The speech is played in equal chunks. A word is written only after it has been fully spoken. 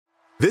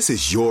This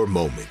is your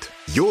moment,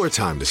 your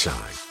time to shine,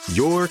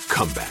 your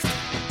comeback.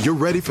 You're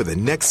ready for the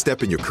next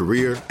step in your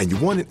career, and you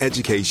want an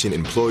education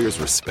employers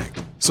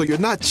respect. So you're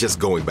not just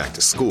going back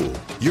to school,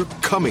 you're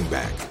coming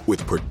back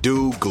with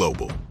Purdue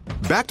Global.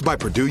 Backed by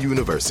Purdue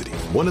University,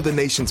 one of the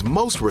nation's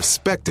most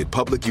respected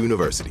public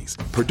universities,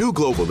 Purdue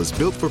Global is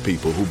built for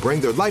people who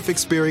bring their life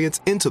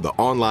experience into the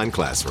online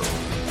classroom.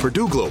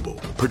 Purdue Global,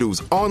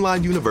 Purdue's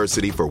online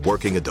university for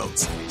working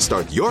adults.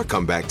 Start your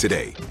comeback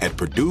today at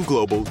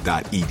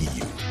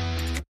purdueglobal.edu.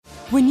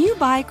 When you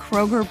buy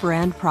Kroger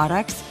brand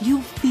products,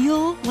 you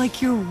feel like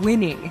you're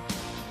winning.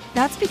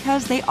 That's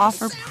because they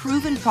offer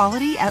proven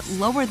quality at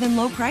lower than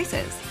low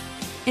prices.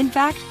 In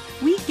fact,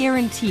 we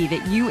guarantee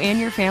that you and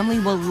your family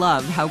will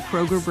love how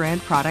Kroger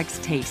brand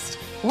products taste,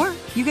 or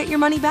you get your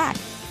money back.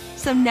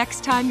 So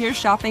next time you're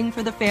shopping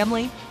for the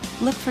family,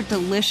 look for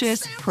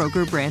delicious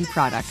Kroger brand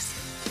products,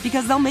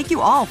 because they'll make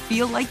you all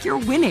feel like you're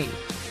winning.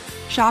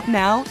 Shop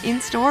now,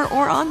 in-store,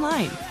 or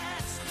online.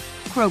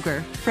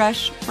 Kroger,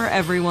 fresh for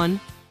everyone.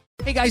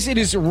 Hey guys, it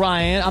is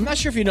Ryan. I'm not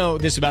sure if you know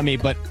this about me,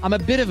 but I'm a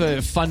bit of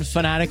a fun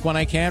fanatic when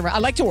I can. I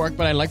like to work,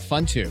 but I like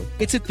fun too.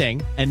 It's a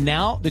thing. And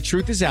now the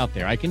truth is out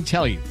there. I can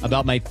tell you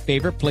about my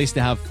favorite place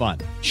to have fun.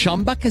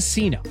 Chumba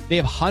Casino. They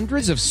have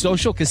hundreds of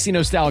social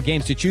casino style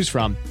games to choose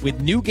from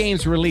with new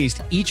games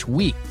released each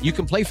week. You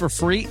can play for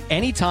free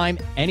anytime,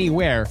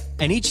 anywhere.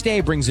 And each day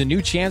brings a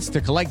new chance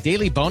to collect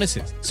daily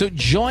bonuses. So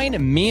join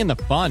me in the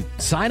fun.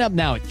 Sign up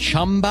now at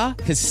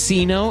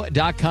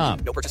ChumbaCasino.com.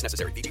 No purchase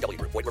necessary. VGW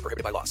Group. Void where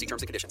prohibited by law. See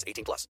terms and conditions.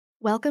 18+.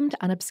 Welcome to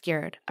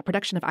Unobscured, a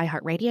production of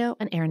iHeartRadio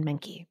and Aaron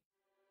Menke.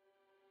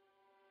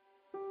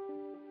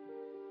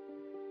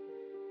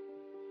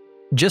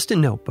 Just a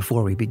note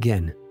before we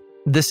begin.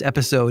 This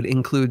episode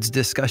includes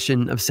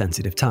discussion of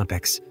sensitive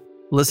topics.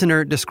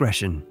 Listener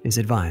discretion is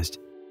advised.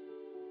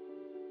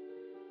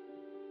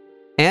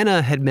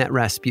 Anna had met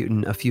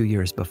Rasputin a few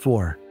years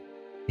before.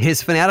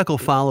 His fanatical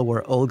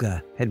follower,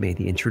 Olga, had made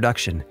the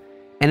introduction.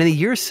 And in the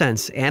years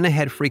since, Anna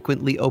had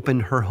frequently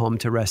opened her home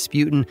to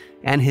Rasputin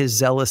and his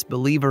zealous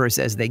believers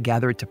as they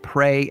gathered to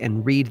pray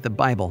and read the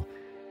Bible.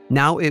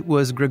 Now it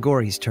was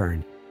Grigory's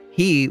turn.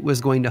 He was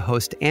going to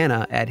host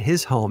Anna at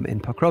his home in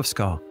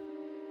Pokrovskoe.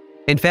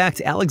 In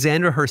fact,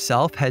 Alexandra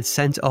herself had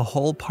sent a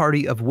whole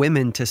party of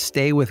women to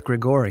stay with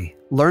Grigory,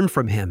 learn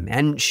from him,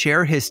 and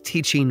share his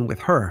teaching with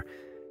her.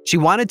 She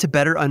wanted to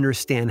better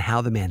understand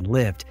how the man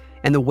lived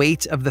and the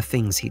weight of the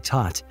things he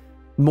taught,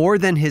 more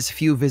than his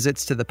few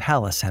visits to the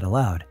palace had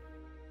allowed.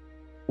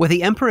 With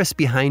the Empress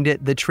behind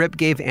it, the trip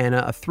gave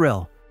Anna a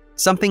thrill.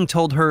 Something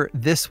told her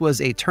this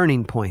was a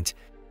turning point,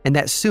 and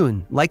that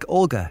soon, like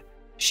Olga,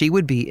 she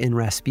would be in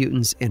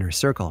Rasputin's inner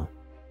circle.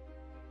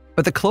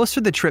 But the closer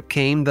the trip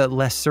came, the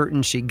less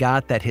certain she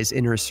got that his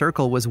inner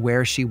circle was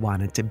where she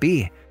wanted to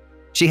be.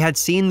 She had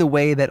seen the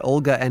way that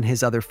Olga and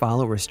his other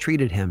followers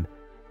treated him.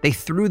 They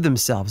threw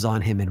themselves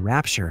on him in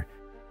rapture.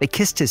 They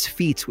kissed his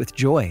feet with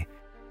joy.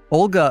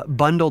 Olga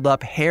bundled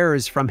up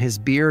hairs from his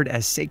beard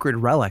as sacred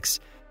relics.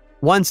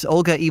 Once,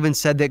 Olga even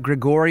said that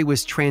Grigory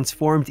was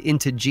transformed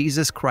into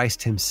Jesus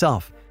Christ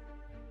himself.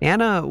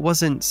 Anna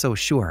wasn't so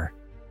sure.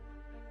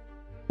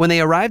 When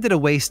they arrived at a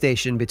way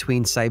station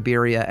between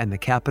Siberia and the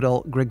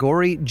capital,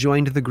 Grigory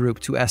joined the group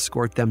to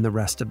escort them the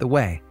rest of the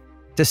way.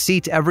 To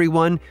seat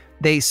everyone,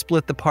 they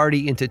split the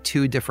party into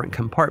 2 different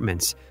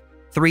compartments.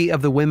 3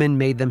 of the women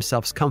made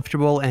themselves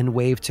comfortable and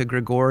waved to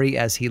Grigory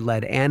as he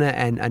led Anna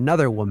and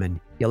another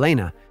woman,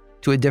 Yelena,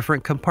 to a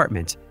different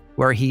compartment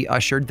where he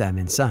ushered them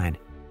inside.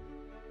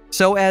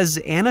 So as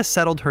Anna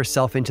settled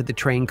herself into the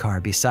train car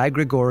beside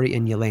Grigory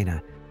and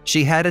Yelena,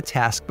 she had a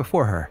task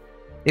before her.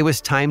 It was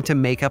time to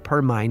make up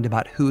her mind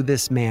about who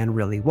this man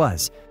really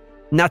was,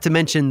 not to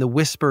mention the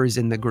whispers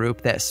in the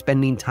group that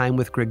spending time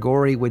with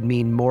Grigory would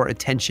mean more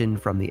attention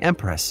from the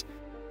Empress.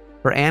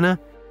 For Anna,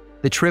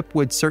 the trip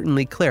would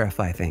certainly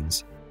clarify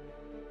things.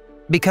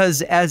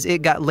 Because as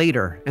it got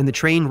later and the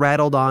train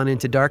rattled on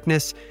into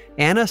darkness,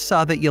 Anna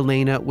saw that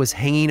Yelena was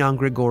hanging on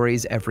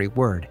Grigory's every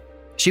word.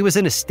 She was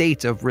in a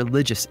state of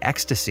religious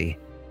ecstasy.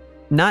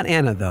 Not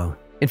Anna, though.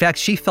 In fact,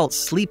 she felt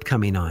sleep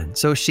coming on,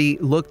 so she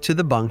looked to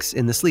the bunks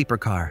in the sleeper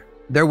car.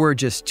 There were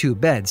just 2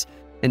 beds,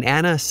 and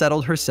Anna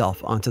settled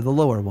herself onto the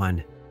lower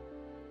one.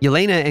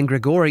 Yelena and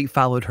Grigory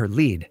followed her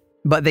lead,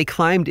 but they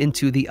climbed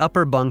into the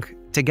upper bunk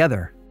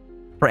together.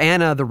 For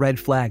Anna, the red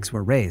flags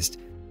were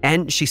raised,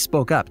 and she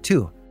spoke up,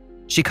 too.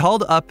 She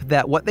called up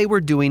that what they were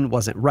doing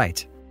wasn't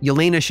right.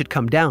 Yelena should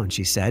come down,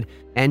 she said,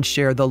 and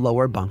share the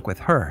lower bunk with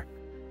her.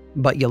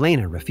 But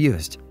Yelena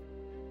refused.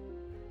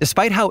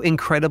 Despite how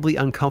incredibly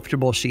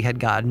uncomfortable she had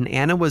gotten,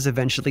 Anna was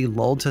eventually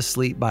lulled to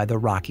sleep by the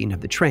rocking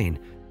of the train.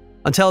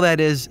 Until,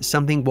 that is,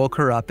 something woke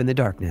her up in the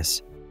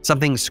darkness,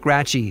 something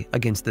scratchy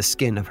against the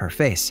skin of her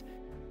face.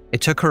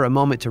 It took her a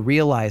moment to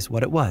realize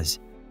what it was.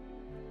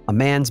 A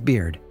man's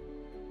beard.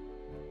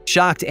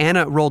 Shocked,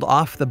 Anna rolled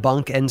off the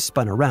bunk and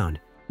spun around.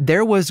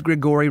 There was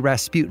Grigory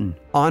Rasputin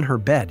on her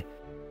bed.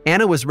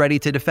 Anna was ready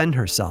to defend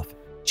herself.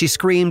 She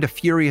screamed a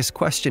furious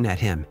question at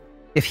him.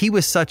 If he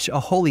was such a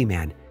holy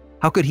man,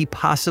 how could he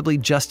possibly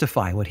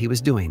justify what he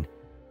was doing?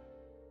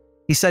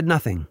 He said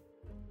nothing.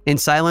 In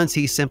silence,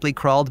 he simply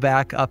crawled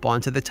back up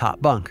onto the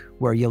top bunk,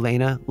 where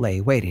Yelena lay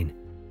waiting.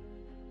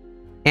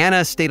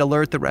 Anna stayed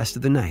alert the rest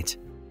of the night.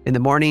 In the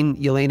morning,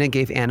 Yelena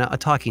gave Anna a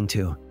talking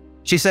to.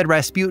 She said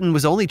Rasputin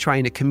was only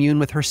trying to commune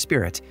with her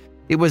spirit.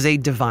 It was a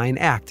divine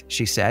act,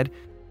 she said,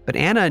 but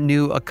Anna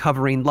knew a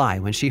covering lie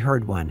when she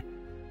heard one.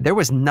 There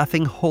was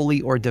nothing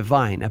holy or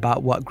divine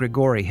about what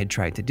Grigori had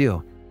tried to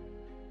do.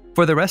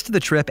 For the rest of the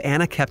trip,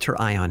 Anna kept her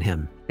eye on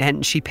him,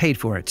 and she paid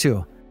for it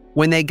too.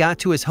 When they got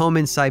to his home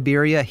in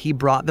Siberia, he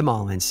brought them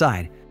all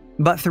inside.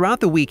 But throughout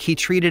the week, he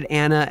treated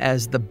Anna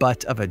as the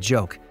butt of a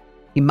joke.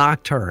 He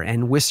mocked her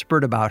and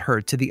whispered about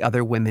her to the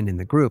other women in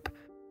the group.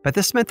 But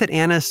this meant that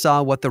Anna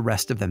saw what the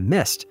rest of them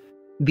missed.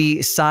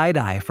 The side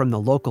eye from the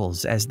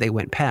locals as they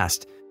went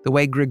past, the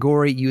way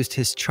Grigori used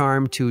his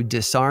charm to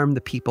disarm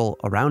the people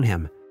around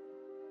him.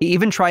 He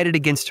even tried it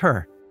against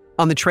her.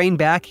 On the train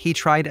back, he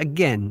tried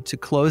again to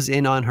close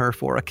in on her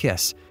for a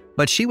kiss,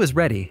 but she was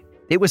ready.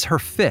 It was her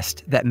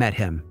fist that met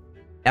him.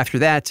 After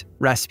that,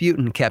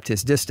 Rasputin kept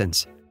his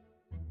distance.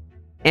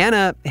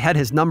 Anna had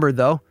his number,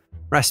 though.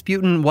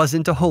 Rasputin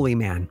wasn't a holy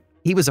man.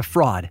 He was a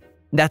fraud.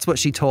 That's what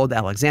she told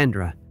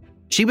Alexandra.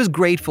 She was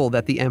grateful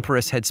that the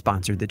Empress had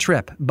sponsored the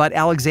trip, but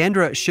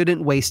Alexandra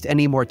shouldn't waste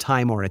any more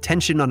time or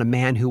attention on a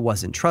man who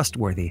wasn't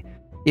trustworthy.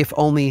 If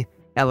only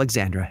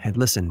Alexandra had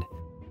listened.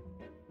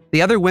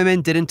 The other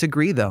women didn't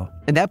agree, though,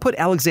 and that put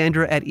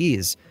Alexandra at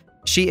ease.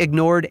 She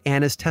ignored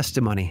Anna's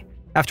testimony.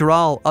 After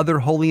all, other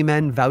holy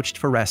men vouched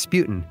for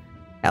Rasputin.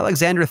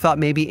 Alexandra thought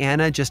maybe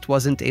Anna just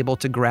wasn't able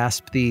to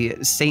grasp the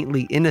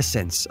saintly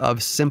innocence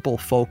of simple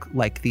folk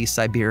like the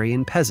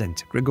Siberian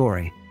peasant,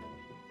 Grigori.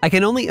 I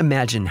can only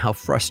imagine how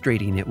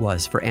frustrating it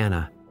was for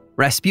Anna.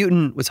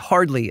 Rasputin was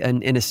hardly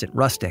an innocent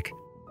rustic.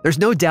 There's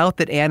no doubt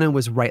that Anna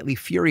was rightly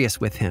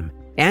furious with him,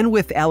 and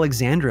with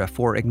Alexandra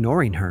for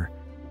ignoring her.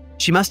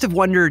 She must have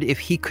wondered if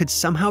he could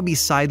somehow be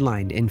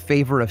sidelined in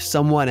favor of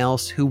someone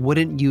else who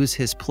wouldn't use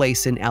his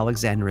place in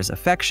Alexandra's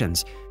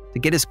affections to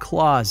get his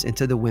claws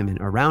into the women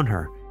around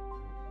her.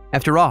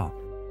 After all,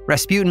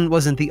 Rasputin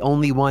wasn't the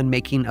only one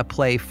making a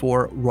play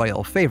for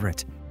royal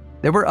favorite.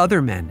 There were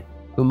other men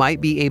who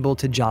might be able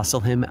to jostle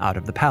him out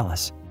of the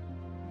palace.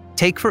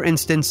 Take, for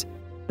instance,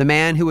 the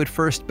man who would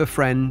first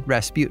befriend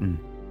Rasputin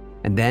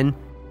and then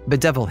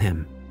bedevil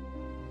him.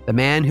 The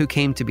man who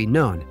came to be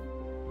known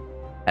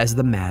as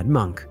the Mad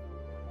Monk.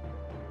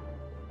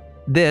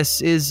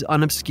 This is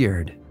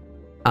Unobscured.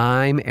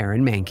 I'm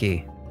Aaron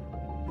Mahnke.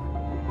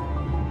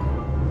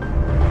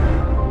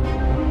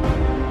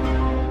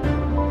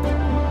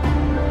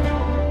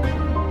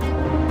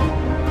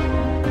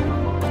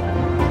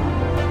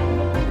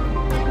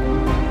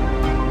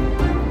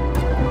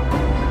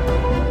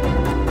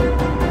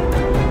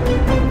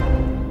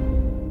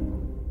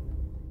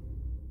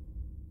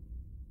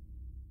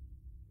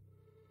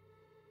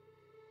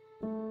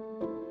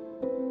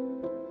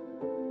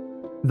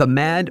 The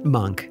Mad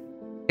Monk.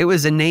 It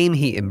was a name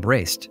he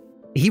embraced.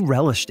 He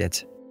relished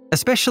it,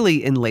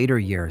 especially in later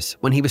years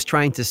when he was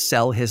trying to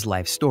sell his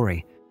life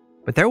story.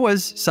 But there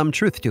was some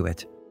truth to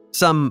it,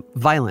 some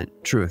violent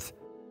truth.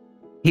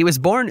 He was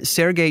born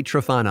Sergei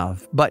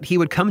Trofanov, but he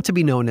would come to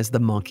be known as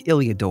the monk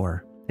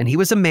Iliador, and he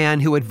was a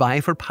man who would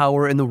vie for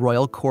power in the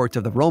royal court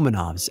of the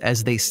Romanovs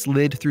as they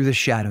slid through the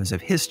shadows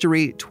of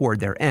history toward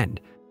their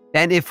end.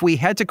 And if we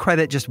had to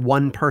credit just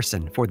one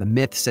person for the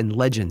myths and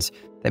legends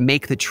that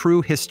make the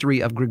true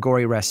history of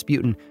Grigori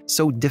Rasputin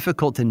so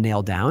difficult to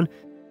nail down,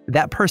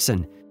 that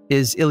person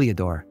is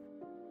Iliador.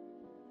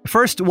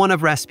 First, one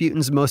of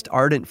Rasputin's most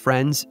ardent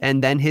friends,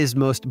 and then his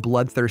most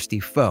bloodthirsty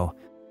foe.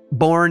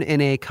 Born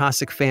in a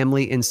Cossack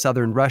family in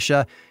southern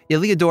Russia,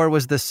 Iliador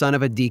was the son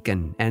of a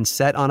deacon and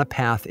set on a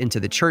path into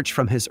the church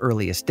from his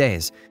earliest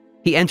days.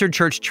 He entered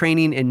church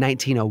training in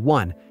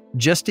 1901,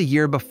 just a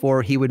year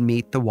before he would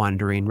meet the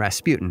wandering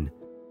Rasputin.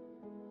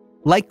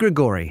 Like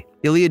Grigori,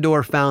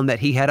 Iliador found that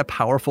he had a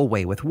powerful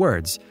way with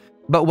words.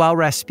 But while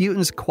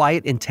Rasputin's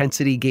quiet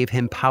intensity gave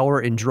him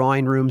power in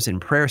drawing rooms and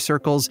prayer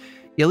circles,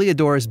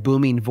 Iliador's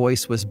booming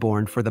voice was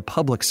born for the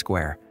public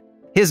square.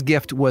 His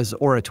gift was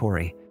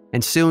oratory,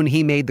 and soon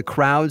he made the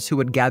crowds who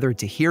had gathered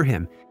to hear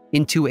him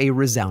into a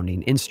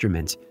resounding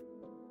instrument.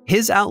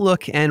 His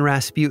outlook and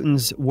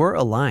Rasputin's were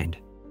aligned.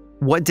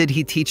 What did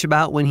he teach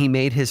about when he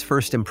made his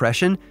first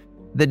impression?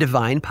 The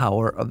divine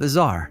power of the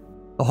Tsar,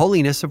 the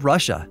holiness of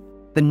Russia,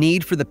 the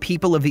need for the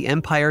people of the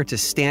empire to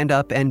stand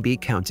up and be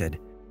counted.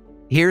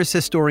 Here's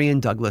historian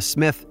Douglas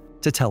Smith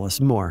to tell us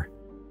more.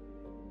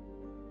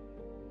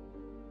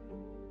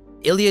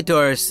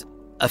 Iliador's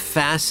a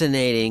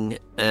fascinating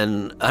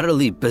and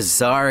utterly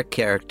bizarre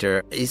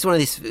character. He's one of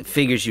these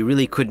figures you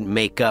really couldn't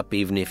make up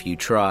even if you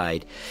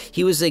tried.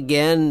 He was,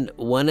 again,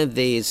 one of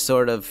these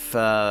sort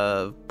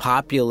of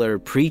popular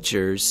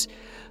preachers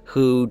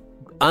who,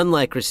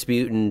 unlike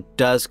Rasputin,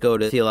 does go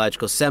to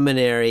theological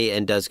seminary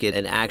and does get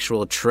an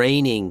actual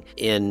training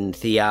in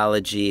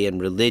theology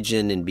and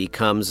religion and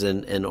becomes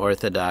an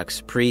Orthodox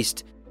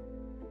priest.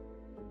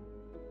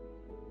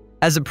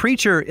 As a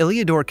preacher,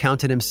 Iliador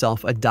counted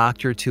himself a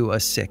doctor to a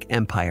sick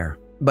empire,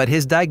 but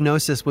his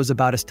diagnosis was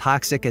about as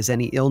toxic as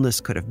any illness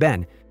could have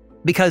been.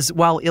 Because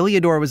while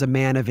Ilyador was a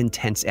man of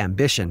intense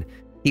ambition,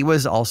 he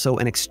was also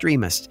an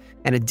extremist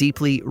and a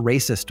deeply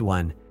racist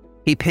one.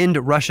 He pinned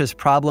Russia's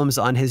problems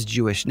on his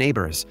Jewish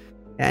neighbors,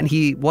 and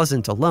he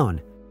wasn't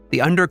alone.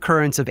 The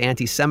undercurrents of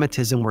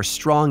anti-Semitism were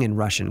strong in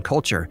Russian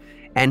culture,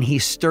 and he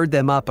stirred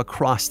them up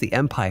across the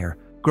empire,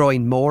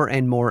 growing more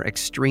and more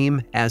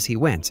extreme as he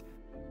went.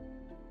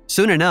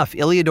 Soon enough,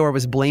 Ilyador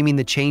was blaming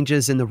the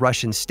changes in the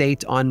Russian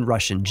state on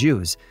Russian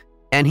Jews,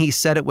 and he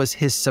said it was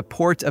his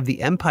support of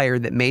the empire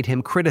that made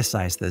him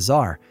criticize the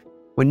Tsar.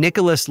 When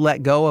Nicholas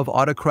let go of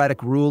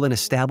autocratic rule and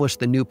established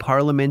the new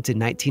parliament in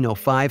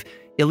 1905,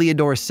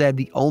 Ilyador said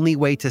the only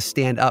way to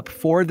stand up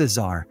for the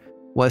Tsar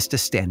was to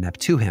stand up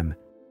to him.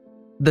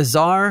 The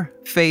Tsar,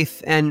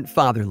 faith, and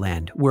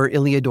fatherland were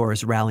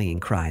Ilyador's rallying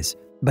cries,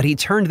 but he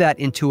turned that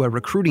into a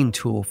recruiting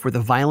tool for the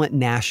violent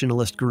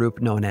nationalist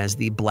group known as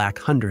the Black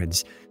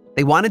Hundreds.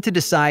 They wanted to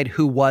decide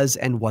who was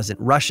and wasn't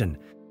Russian,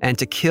 and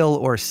to kill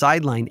or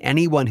sideline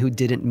anyone who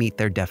didn't meet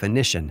their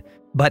definition.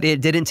 But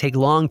it didn't take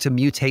long to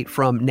mutate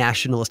from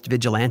nationalist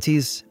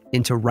vigilantes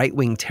into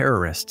right-wing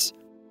terrorists.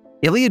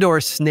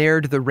 Ilyador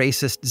snared the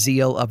racist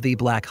zeal of the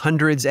Black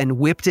Hundreds and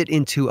whipped it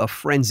into a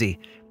frenzy,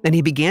 and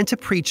he began to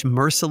preach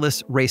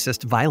merciless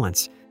racist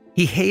violence.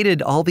 He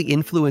hated all the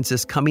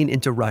influences coming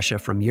into Russia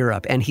from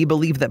Europe, and he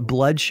believed that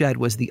bloodshed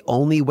was the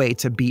only way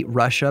to beat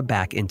Russia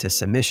back into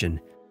submission.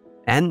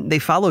 And they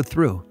followed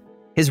through.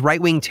 His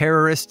right-wing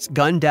terrorists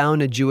gunned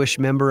down a Jewish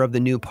member of the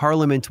new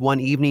parliament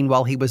one evening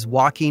while he was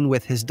walking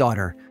with his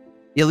daughter.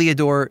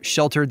 Ilyador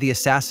sheltered the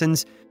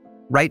assassins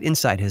right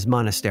inside his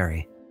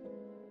monastery.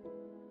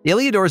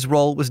 Ilyador's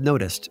role was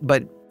noticed,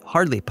 but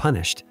hardly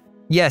punished.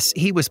 Yes,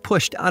 he was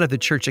pushed out of the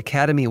church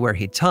academy where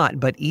he taught,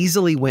 but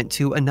easily went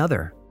to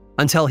another.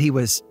 Until he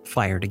was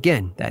fired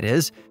again, that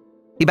is.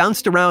 He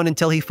bounced around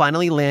until he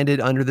finally landed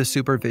under the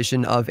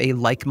supervision of a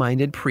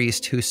like-minded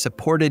priest who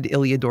supported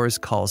Ilyador's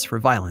calls for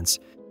violence.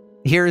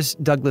 Here's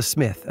Douglas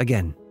Smith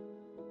again.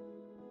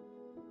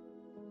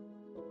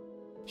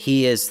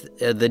 He is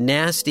the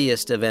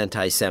nastiest of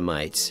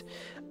anti-Semites,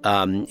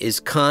 is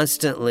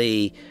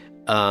constantly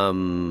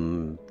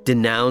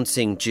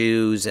denouncing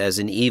Jews as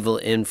an evil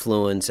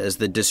influence, as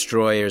the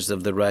destroyers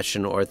of the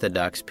Russian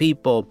Orthodox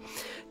people,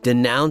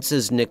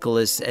 denounces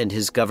Nicholas and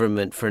his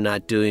government for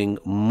not doing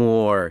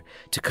more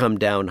to come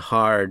down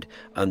hard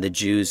on the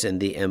Jews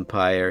and the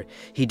empire.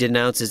 He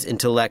denounces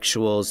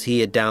intellectuals.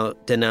 He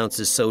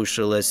denounces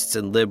socialists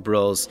and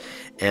liberals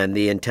and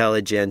the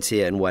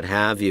intelligentsia and what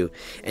have you.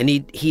 And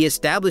he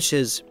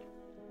establishes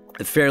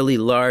a fairly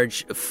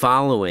large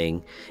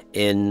following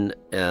in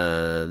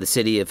the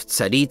city of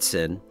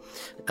Tsaritsyn,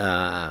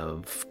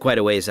 quite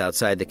a ways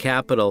outside the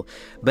capital,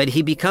 but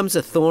he becomes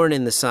a thorn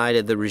in the side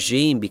of the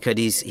regime because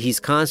he's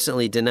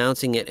constantly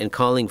denouncing it and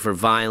calling for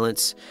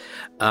violence.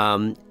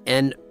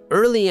 And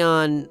early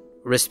on,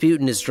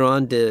 Rasputin is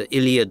drawn to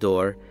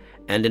Ilyador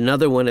and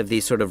another one of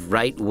these sort of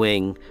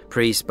right-wing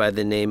priests by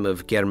the name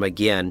of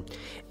Germagian,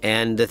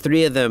 and the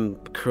three of them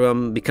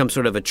become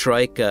sort of a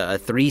troika, a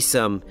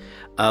threesome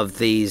of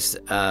these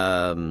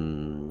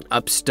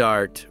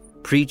upstart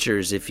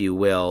preachers, if you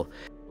will.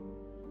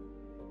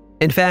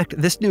 In fact,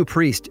 this new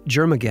priest,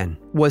 Germagian,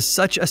 was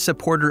such a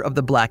supporter of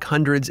the Black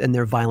Hundreds and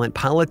their violent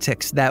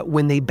politics that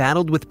when they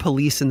battled with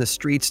police in the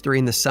streets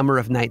during the summer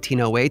of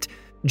 1908,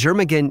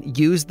 Germagian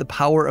used the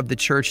power of the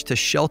church to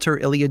shelter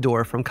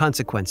Ilyador from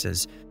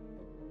consequences.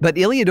 But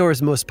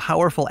Ilyador's most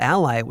powerful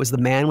ally was the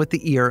man with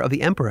the ear of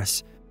the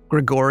empress,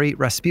 Grigory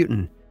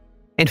Rasputin.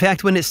 In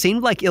fact, when it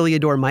seemed like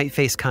Ilyador might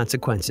face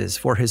consequences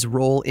for his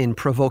role in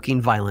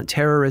provoking violent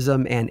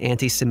terrorism and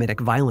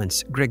anti-Semitic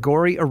violence,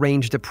 Grigory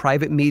arranged a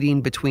private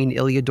meeting between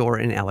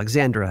Ilyador and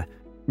Alexandra.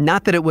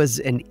 Not that it was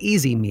an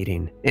easy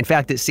meeting. In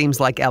fact, it seems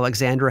like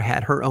Alexandra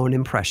had her own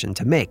impression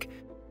to make.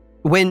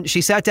 When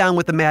she sat down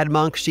with the mad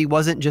monk, she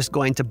wasn't just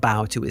going to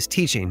bow to his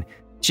teaching.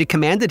 She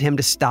commanded him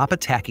to stop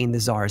attacking the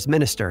Tsar's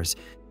ministers.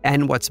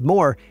 And what's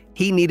more,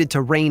 he needed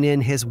to rein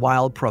in his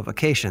wild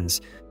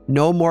provocations.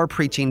 No more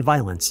preaching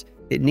violence.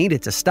 It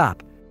needed to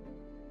stop.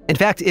 In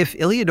fact, if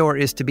Ilyador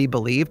is to be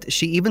believed,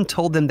 she even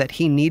told them that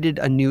he needed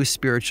a new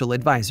spiritual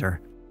advisor,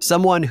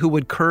 someone who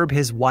would curb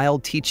his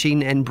wild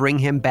teaching and bring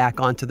him back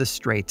onto the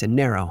straight and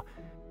narrow.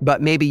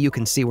 But maybe you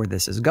can see where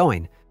this is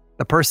going.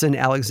 The person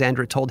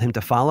Alexandra told him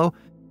to follow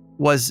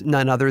was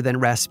none other than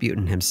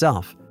Rasputin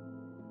himself.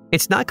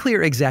 It's not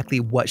clear exactly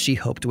what she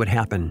hoped would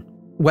happen.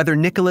 Whether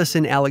Nicholas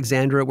and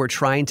Alexandra were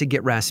trying to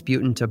get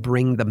Rasputin to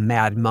bring the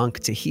mad monk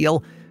to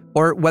heel,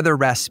 or whether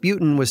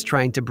Rasputin was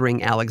trying to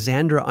bring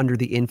Alexandra under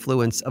the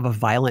influence of a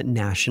violent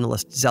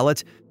nationalist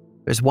zealot,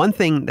 there's one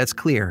thing that's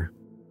clear.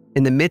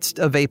 In the midst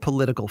of a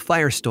political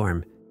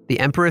firestorm, the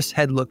Empress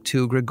had looked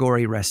to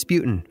Grigory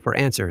Rasputin for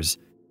answers.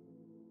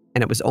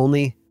 And it was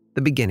only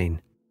the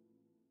beginning.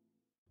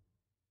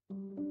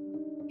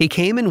 He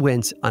came and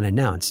went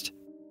unannounced.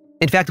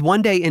 In fact,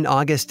 one day in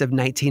August of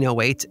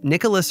 1908,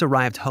 Nicholas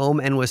arrived home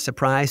and was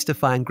surprised to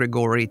find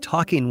Grigory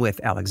talking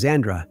with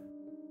Alexandra.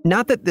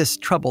 Not that this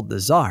troubled the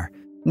Tsar.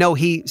 No,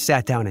 he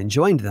sat down and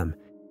joined them,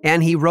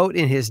 and he wrote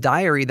in his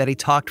diary that he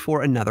talked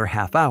for another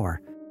half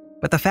hour.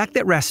 But the fact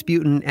that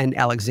Rasputin and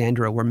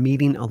Alexandra were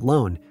meeting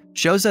alone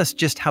shows us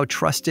just how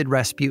trusted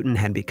Rasputin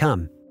had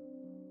become,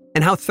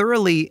 and how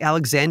thoroughly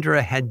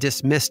Alexandra had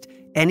dismissed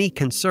any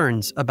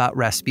concerns about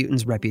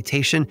Rasputin's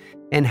reputation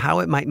and how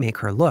it might make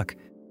her look.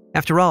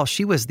 After all,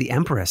 she was the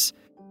empress.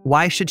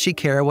 Why should she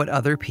care what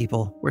other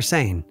people were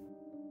saying?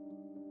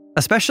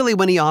 Especially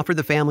when he offered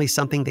the family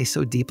something they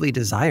so deeply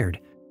desired.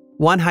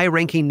 One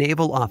high-ranking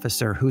naval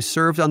officer who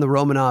served on the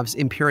Romanovs'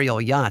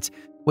 imperial yacht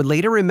would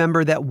later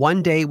remember that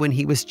one day when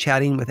he was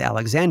chatting with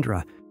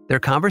Alexandra, their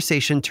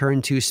conversation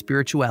turned to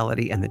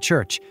spirituality and the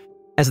church.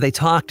 As they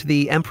talked,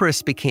 the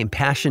empress became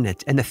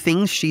passionate, and the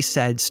things she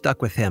said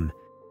stuck with him.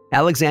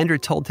 Alexandra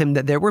told him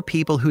that there were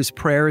people whose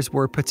prayers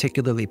were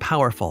particularly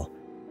powerful,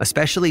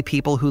 especially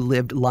people who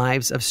lived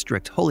lives of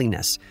strict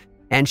holiness,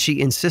 and she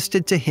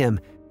insisted to him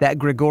that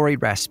Grigory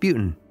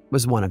Rasputin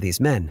was one of these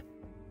men.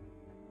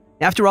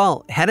 After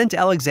all, hadn't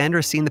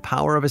Alexandra seen the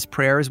power of his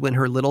prayers when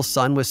her little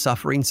son was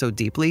suffering so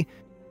deeply?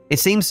 It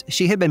seems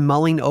she had been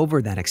mulling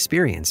over that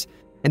experience,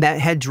 and that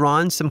had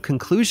drawn some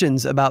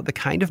conclusions about the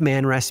kind of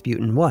man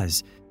Rasputin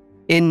was.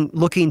 In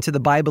looking to the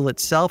Bible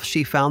itself,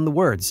 she found the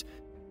words,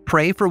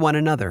 "Pray for one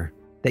another,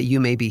 that you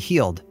may be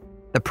healed.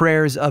 The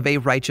prayers of a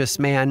righteous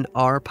man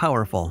are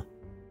powerful."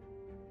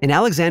 In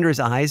Alexandra's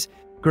eyes,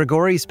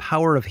 Grigory's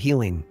power of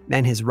healing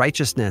and his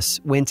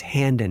righteousness went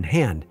hand in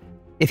hand.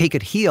 If he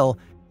could heal,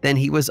 then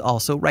he was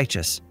also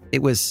righteous.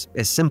 It was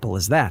as simple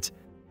as that.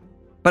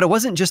 But it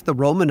wasn't just the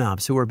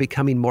Romanovs who were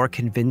becoming more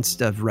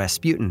convinced of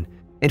Rasputin.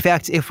 In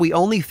fact, if we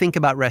only think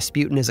about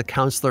Rasputin as a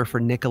counselor for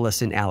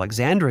Nicholas and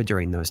Alexandra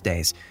during those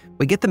days,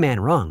 we get the man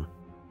wrong.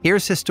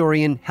 Here's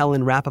historian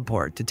Helen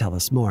Rappaport to tell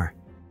us more.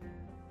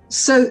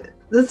 So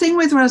the thing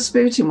with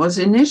Rasputin was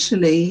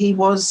initially he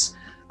was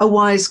a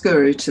wise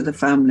guru to the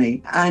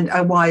family and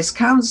a wise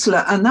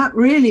counselor, and that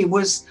really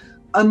was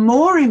a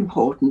more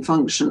important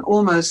function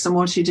almost than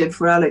what he did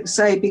for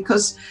Alexei,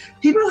 because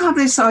people have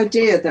this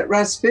idea that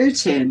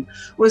Rasputin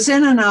was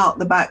in and out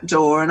the back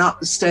door and up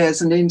the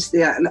stairs and into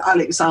the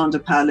Alexander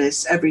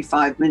Palace every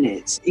 5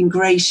 minutes,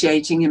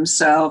 ingratiating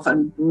himself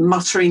and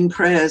muttering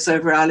prayers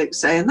over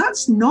Alexei, and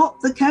that's not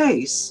the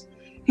case.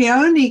 He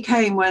only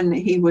came when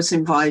he was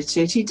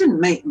invited. He didn't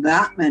make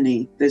that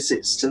many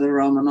visits to the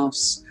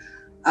Romanovs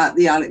at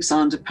the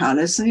Alexander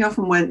Palace, and he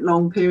often went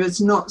long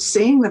periods not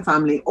seeing the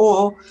family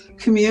or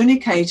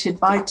communicated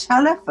by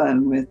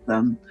telephone with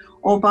them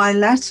or by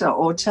letter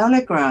or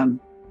telegram.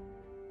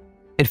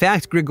 In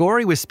fact,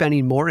 Grigory was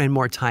spending more and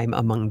more time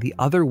among the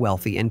other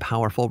wealthy and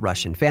powerful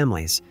Russian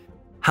families.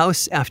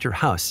 House after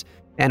house,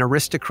 and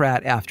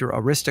aristocrat after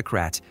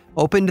aristocrat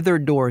opened their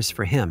doors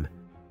for him.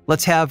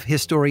 Let's have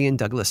historian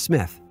Douglas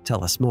Smith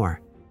tell us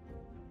more.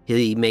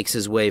 He makes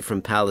his way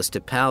from palace to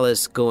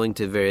palace, going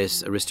to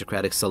various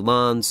aristocratic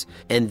salons.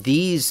 And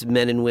these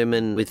men and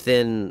women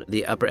within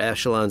the upper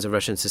echelons of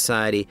Russian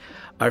society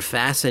are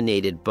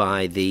fascinated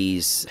by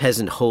these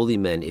peasant holy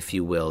men, if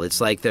you will.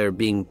 It's like they're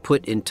being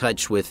put in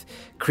touch with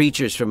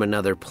creatures from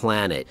another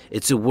planet.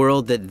 It's a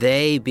world that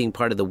they, being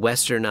part of the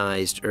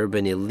westernized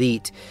urban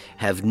elite,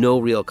 have no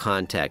real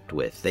contact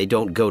with. They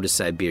don't go to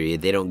Siberia.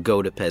 They don't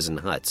go to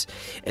peasant huts.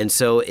 And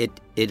so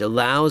it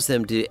allows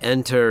them to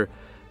enter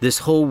this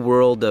whole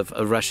world of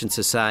Russian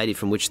society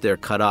from which they're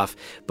cut off,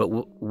 but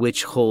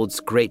which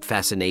holds great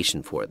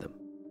fascination for them.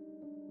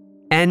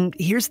 And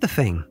here's the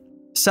thing.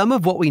 Some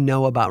of what we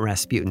know about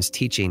Rasputin's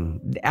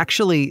teaching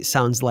actually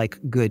sounds like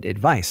good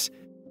advice.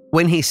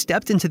 When he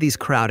stepped into these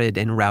crowded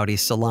and rowdy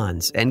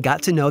salons and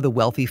got to know the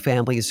wealthy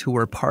families who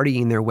were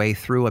partying their way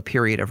through a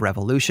period of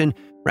revolution,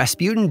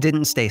 Rasputin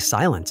didn't stay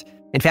silent.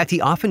 In fact, he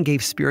often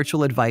gave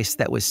spiritual advice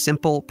that was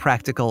simple,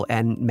 practical,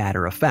 and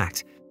matter of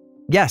fact.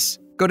 Yes,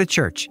 go to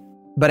church.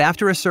 But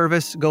after a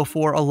service, go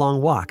for a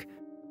long walk.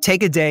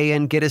 Take a day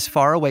and get as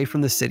far away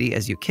from the city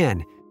as you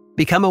can.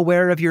 Become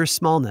aware of your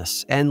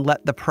smallness and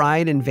let the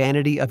pride and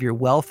vanity of your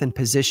wealth and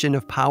position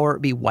of power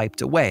be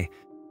wiped away.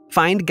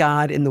 Find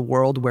God in the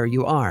world where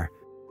you are.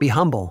 Be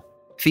humble.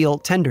 Feel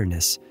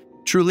tenderness.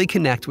 Truly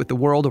connect with the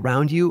world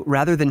around you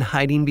rather than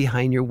hiding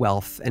behind your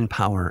wealth and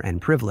power and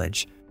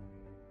privilege.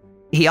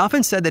 He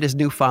often said that his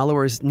new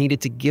followers needed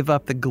to give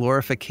up the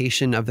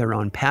glorification of their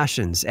own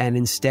passions and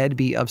instead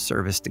be of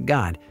service to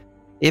God.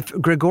 If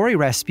Grigory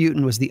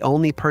Rasputin was the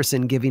only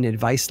person giving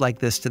advice like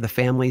this to the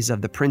families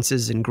of the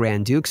princes and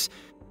grand dukes,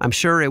 I'm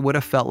sure it would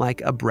have felt like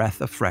a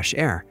breath of fresh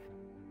air.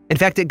 In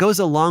fact, it goes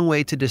a long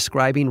way to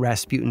describing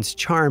Rasputin's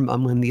charm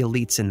among the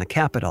elites in the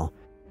capital.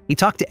 He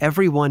talked to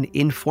everyone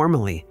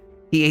informally.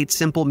 He ate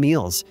simple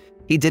meals.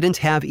 He didn't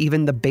have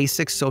even the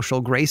basic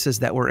social graces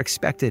that were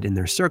expected in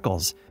their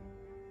circles.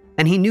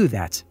 And he knew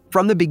that,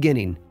 from the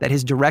beginning, that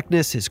his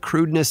directness, his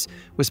crudeness,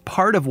 was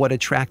part of what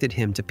attracted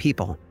him to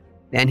people.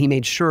 And he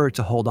made sure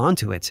to hold on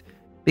to it,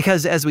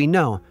 because as we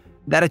know,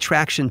 that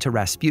attraction to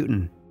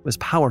Rasputin was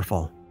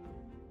powerful.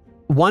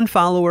 One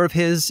follower of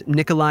his,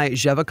 Nikolai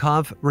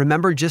Zhevikov,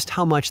 remembered just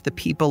how much the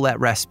people at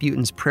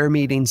Rasputin's prayer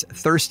meetings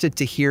thirsted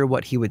to hear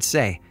what he would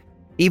say.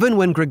 Even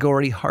when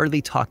Grigory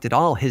hardly talked at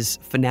all, his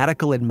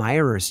fanatical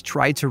admirers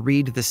tried to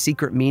read the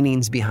secret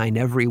meanings behind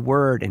every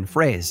word and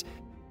phrase.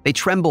 They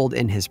trembled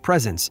in his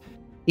presence,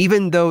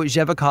 even though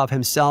Zhevikov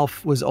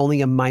himself was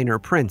only a minor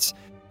prince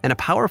and a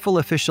powerful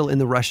official in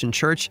the Russian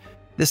church.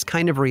 This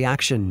kind of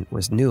reaction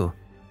was new.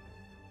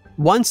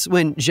 Once,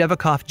 when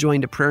Zhevikov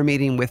joined a prayer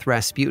meeting with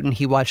Rasputin,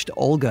 he watched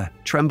Olga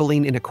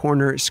trembling in a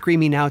corner,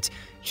 screaming out,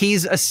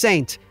 "He's a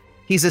saint!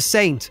 He's a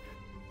saint!"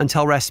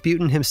 until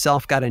Rasputin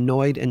himself got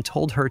annoyed and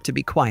told her to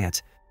be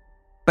quiet.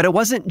 But it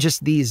wasn't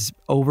just these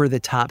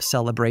over-the-top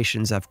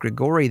celebrations of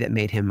Grigory that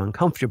made him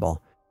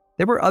uncomfortable.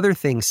 There were other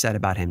things said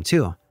about him,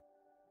 too.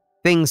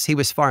 Things he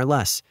was far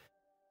less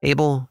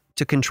able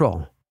to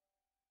control.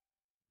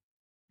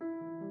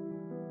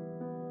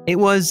 It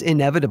was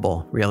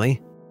inevitable,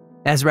 really.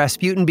 As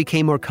Rasputin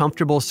became more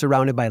comfortable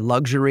surrounded by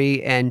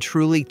luxury and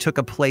truly took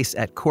a place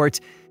at court,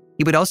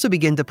 he would also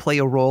begin to play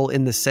a role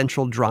in the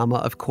central drama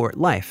of court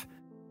life,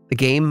 the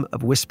game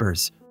of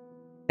whispers.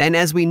 And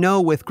as we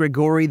know, with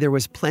Grigory, there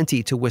was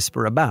plenty to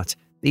whisper about,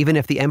 even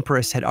if the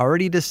Empress had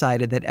already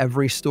decided that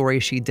every story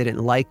she didn't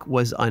like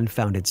was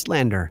unfounded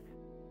slander.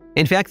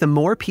 In fact, the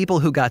more people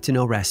who got to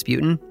know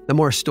Rasputin, the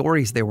more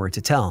stories there were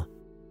to tell.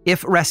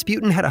 If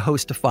Rasputin had a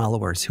host of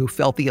followers who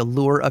felt the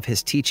allure of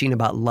his teaching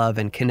about love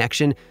and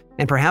connection,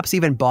 and perhaps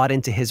even bought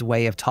into his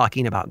way of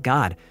talking about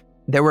God,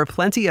 there were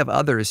plenty of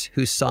others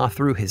who saw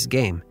through his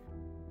game.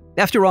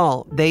 After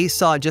all, they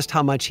saw just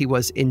how much he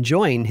was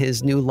enjoying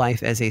his new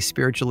life as a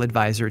spiritual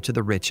advisor to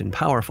the rich and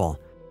powerful.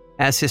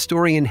 As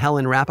historian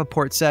Helen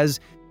Rappaport says,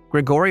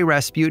 Grigory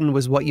Rasputin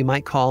was what you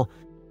might call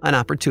an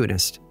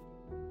opportunist.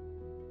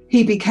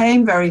 He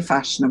became very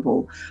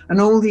fashionable, and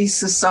all these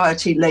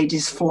society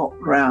ladies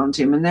flocked round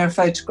him, and there are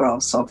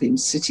photographs of him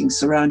sitting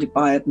surrounded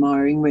by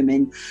admiring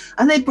women.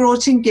 And they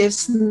brought him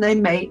gifts, and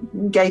they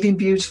gave him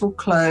beautiful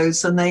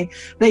clothes, and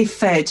they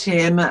fed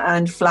him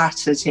and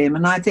flattered him.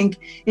 And I think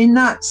in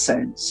that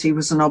sense, he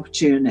was an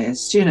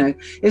opportunist. You know,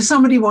 if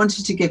somebody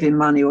wanted to give him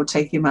money or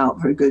take him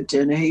out for a good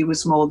dinner, he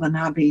was more than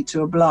happy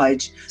to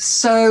oblige.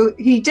 So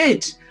he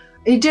did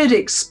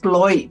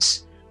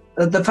exploit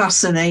the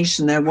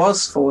fascination there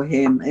was for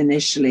him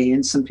initially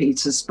in St.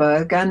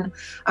 Petersburg, and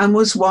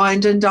was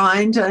wined and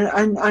dined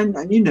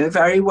and you know,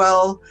 very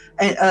well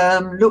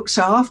looked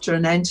after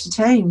and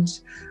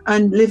entertained,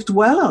 and lived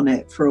well on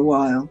it for a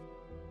while.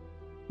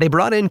 They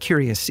brought in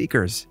curious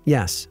seekers,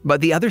 yes, but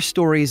the other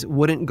stories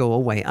wouldn't go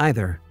away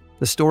either.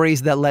 The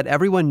stories that let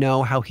everyone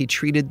know how he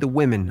treated the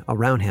women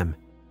around him.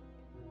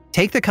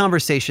 Take the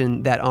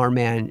conversation that our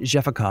man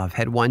Zhevikov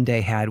had one day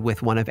had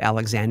with one of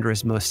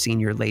Alexandra's most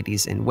senior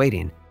ladies in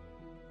waiting.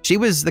 She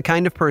was the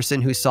kind of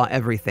person who saw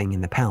everything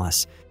in the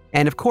palace,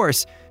 and of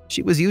course,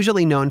 she was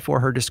usually known for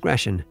her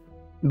discretion.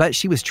 But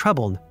she was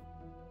troubled.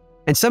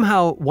 And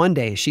somehow, one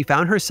day, she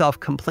found herself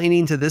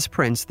complaining to this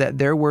prince that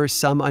there were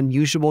some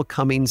unusual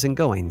comings and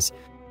goings.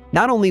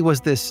 Not only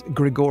was this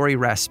Grigory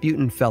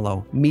Rasputin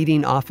fellow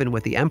meeting often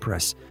with the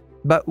Empress,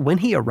 but when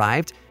he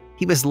arrived,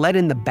 he was let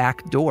in the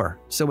back door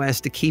so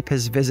as to keep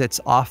his visits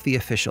off the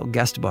official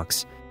guest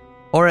books.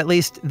 Or at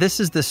least,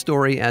 this is the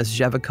story as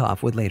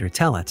Zhevikov would later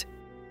tell it.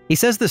 He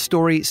says the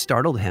story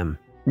startled him,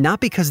 not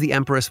because the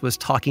Empress was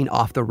talking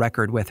off the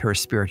record with her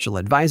spiritual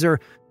advisor,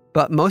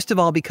 but most of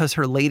all because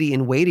her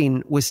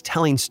lady-in-waiting was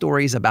telling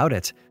stories about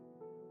it.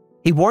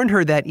 He warned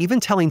her that even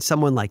telling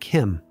someone like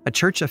him, a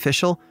church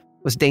official,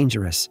 was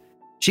dangerous.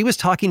 She was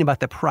talking about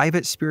the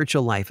private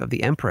spiritual life of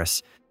the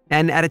Empress,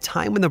 and at a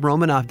time when the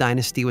Romanov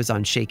dynasty was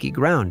on shaky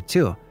ground,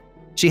 too.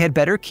 She had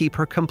better keep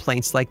her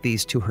complaints like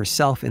these to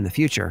herself in the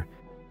future.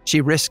 She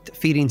risked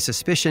feeding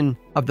suspicion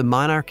of the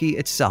monarchy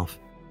itself.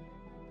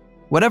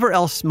 Whatever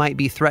else might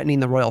be threatening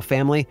the royal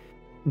family,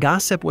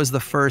 gossip was the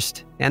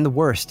first and the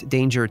worst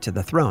danger to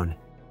the throne.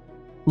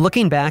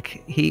 Looking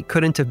back, he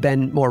couldn't have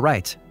been more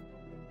right.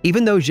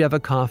 Even though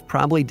Zhevikov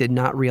probably did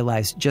not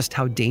realize just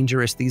how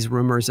dangerous these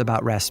rumors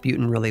about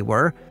Rasputin really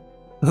were,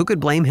 who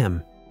could blame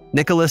him?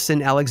 Nicholas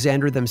and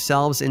Alexandra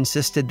themselves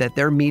insisted that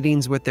their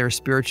meetings with their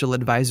spiritual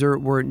advisor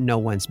were no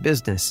one's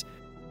business.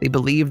 They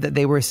believed that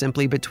they were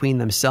simply between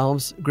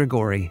themselves,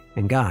 Grigory,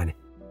 and God.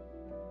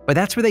 But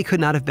that's where they could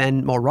not have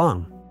been more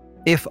wrong.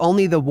 If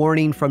only the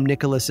warning from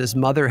Nicholas's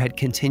mother had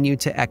continued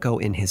to echo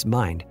in his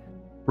mind.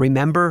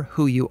 Remember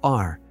who you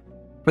are.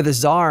 For the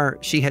Tsar,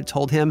 she had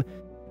told him,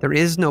 there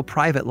is no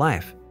private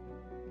life.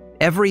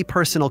 Every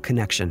personal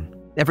connection,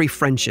 every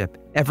friendship,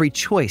 every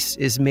choice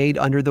is made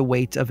under the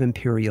weight of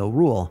imperial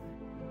rule.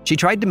 She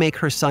tried to make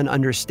her son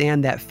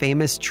understand that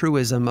famous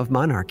truism of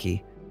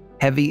monarchy.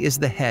 Heavy is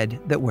the head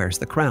that wears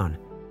the crown.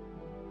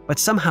 But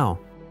somehow,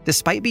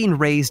 despite being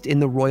raised in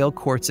the royal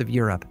courts of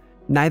Europe,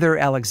 neither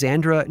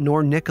Alexandra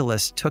nor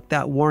Nicholas took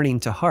that warning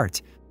to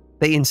heart.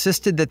 They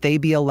insisted that they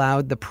be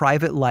allowed the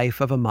private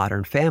life of a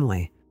modern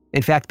family.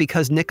 In fact,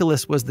 because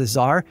Nicholas was the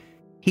Tsar,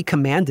 he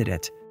commanded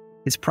it.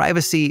 His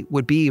privacy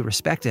would be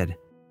respected.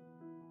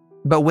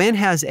 But when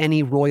has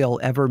any royal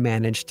ever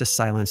managed to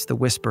silence the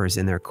whispers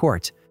in their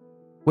court?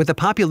 With the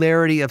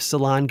popularity of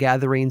salon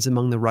gatherings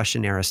among the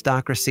Russian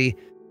aristocracy,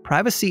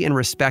 privacy and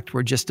respect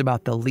were just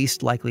about the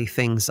least likely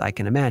things I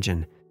can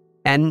imagine.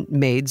 And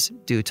maids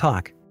do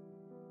talk.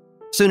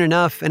 Soon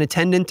enough, an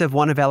attendant of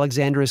one of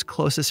Alexandra's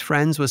closest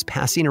friends was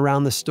passing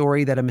around the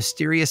story that a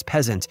mysterious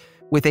peasant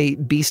with a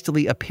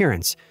beastly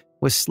appearance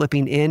was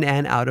slipping in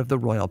and out of the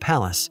royal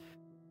palace,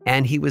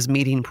 and he was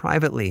meeting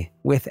privately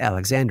with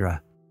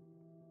Alexandra.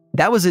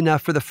 That was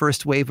enough for the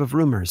first wave of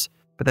rumors,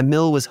 but the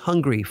mill was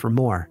hungry for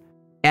more,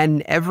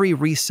 and every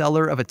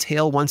reseller of a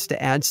tale wants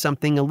to add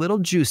something a little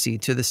juicy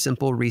to the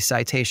simple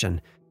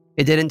recitation.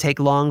 It didn't take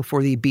long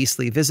for the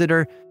beastly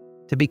visitor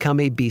to become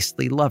a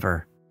beastly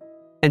lover.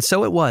 And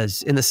so it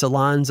was in the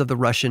salons of the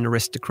Russian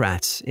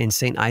aristocrats in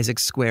St.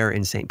 Isaac's Square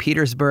in St.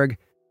 Petersburg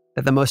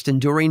that the most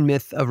enduring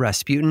myth of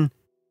Rasputin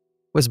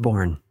was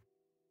born.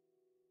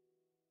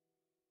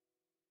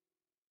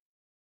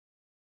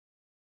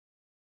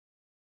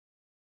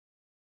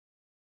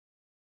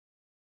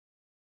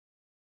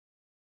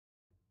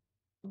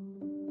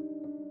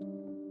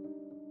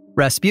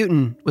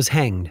 Rasputin was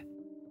hanged.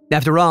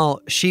 After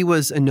all, she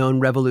was a known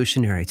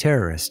revolutionary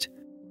terrorist.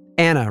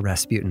 Anna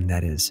Rasputin,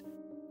 that is.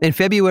 In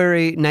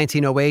February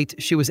 1908,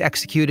 she was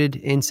executed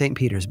in St.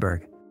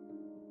 Petersburg.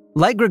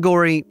 Like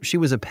Grigory, she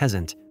was a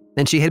peasant,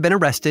 and she had been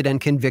arrested and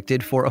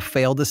convicted for a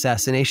failed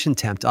assassination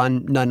attempt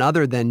on none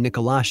other than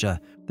Nikolasha,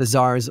 the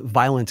Tsar's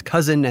violent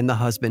cousin and the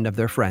husband of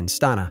their friend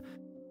Stana.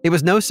 It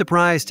was no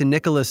surprise to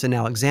Nicholas and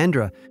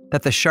Alexandra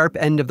that the sharp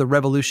end of the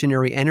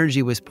revolutionary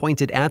energy was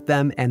pointed at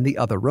them and the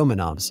other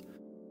Romanovs.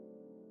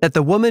 That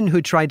the woman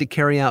who tried to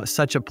carry out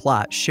such a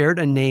plot shared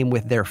a name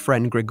with their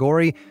friend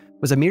Grigory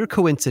was a mere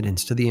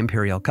coincidence to the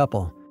imperial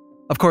couple.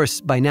 Of course,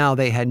 by now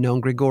they had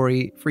known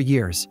Grigory for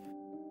years.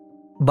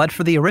 But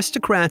for the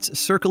aristocrats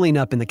circling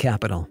up in the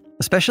capital,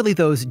 especially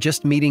those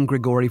just meeting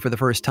Grigory for the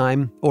first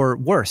time, or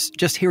worse,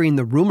 just hearing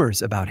the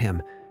rumors about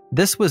him,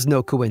 this was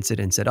no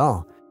coincidence at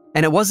all.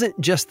 And it wasn't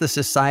just the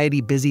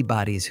society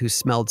busybodies who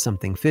smelled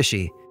something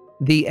fishy.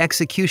 The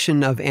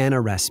execution of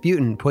Anna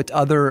Rasputin put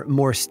other,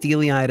 more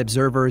steely-eyed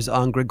observers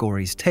on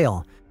Grigory's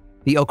tail.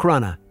 The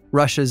Okhrana,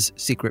 Russia's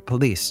secret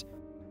police.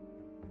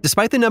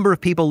 Despite the number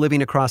of people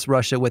living across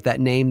Russia with that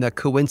name, the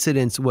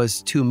coincidence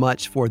was too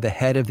much for the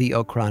head of the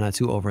Okhrana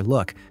to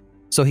overlook,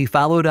 so he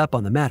followed up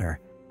on the matter.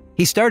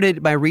 He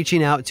started by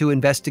reaching out to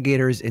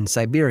investigators in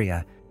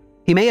Siberia.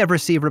 He may have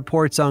received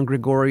reports on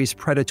Grigory's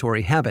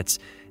predatory habits,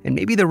 and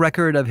maybe the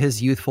record of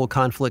his youthful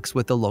conflicts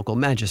with the local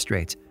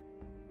magistrate.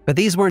 But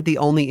these weren't the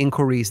only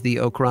inquiries the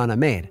Okhrana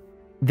made.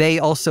 They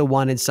also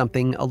wanted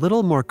something a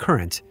little more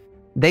current.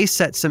 They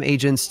set some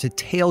agents to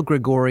tail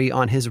Grigory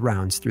on his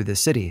rounds through the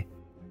city.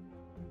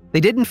 They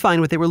didn't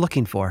find what they were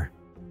looking for.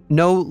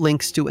 No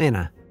links to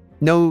Anna.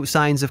 No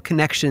signs of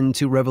connection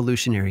to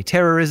revolutionary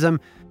terrorism.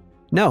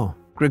 No,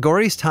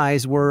 Grigory's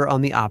ties were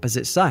on the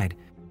opposite side,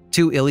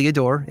 to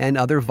Ilyador and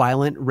other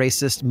violent,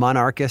 racist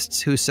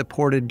monarchists who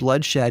supported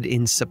bloodshed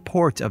in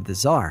support of the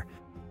Tsar.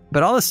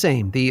 But all the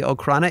same, the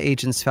Okhrana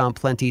agents found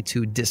plenty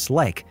to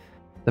dislike.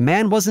 The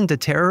man wasn't a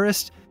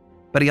terrorist,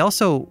 but he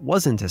also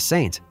wasn't a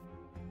saint.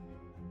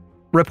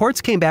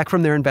 Reports came back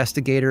from their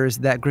investigators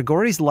that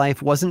Grigory's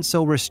life wasn't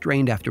so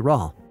restrained after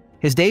all.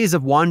 His days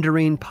of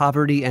wandering,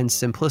 poverty, and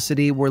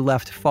simplicity were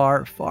left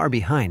far, far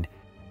behind.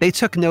 They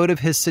took note of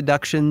his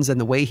seductions and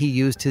the way he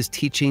used his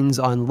teachings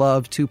on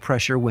love to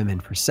pressure women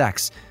for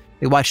sex.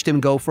 They watched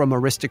him go from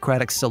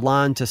aristocratic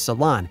salon to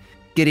salon,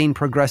 getting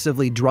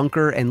progressively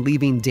drunker and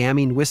leaving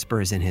damning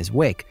whispers in his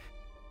wake.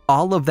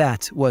 All of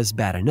that was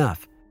bad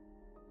enough.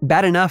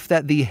 Bad enough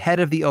that the head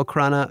of the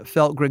Okhrana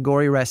felt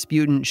Grigory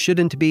Rasputin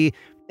shouldn't be,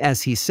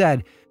 as he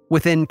said,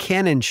 within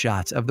cannon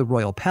shot of the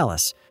royal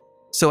palace.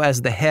 So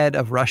as the head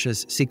of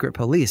Russia's secret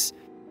police,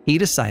 he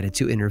decided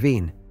to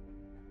intervene.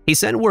 He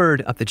sent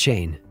word up the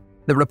chain.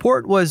 The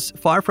report was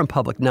far from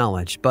public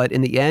knowledge, but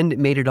in the end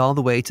made it all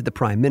the way to the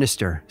Prime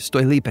Minister,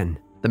 Stolypin,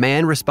 the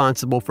man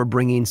responsible for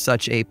bringing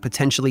such a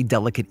potentially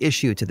delicate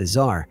issue to the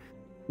Tsar.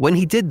 When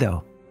he did,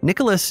 though,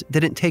 Nicholas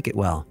didn't take it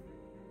well.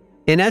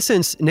 In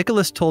essence,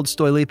 Nicholas told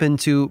Stolypin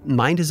to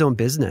mind his own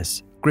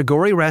business.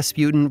 Grigory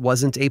Rasputin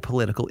wasn't a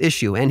political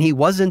issue, and he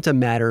wasn't a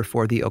matter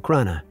for the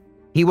Okhrana.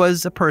 He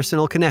was a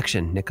personal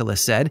connection,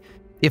 Nicholas said.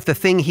 If the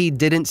thing he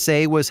didn't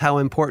say was how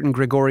important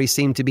Grigory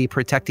seemed to be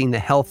protecting the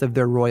health of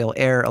their royal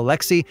heir,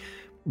 Alexei,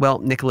 well,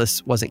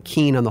 Nicholas wasn't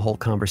keen on the whole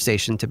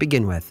conversation to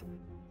begin with.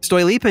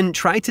 Stolypin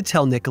tried to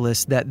tell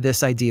Nicholas that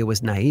this idea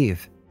was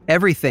naive.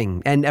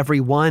 Everything and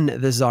everyone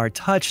the Tsar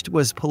touched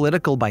was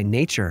political by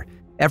nature.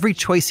 Every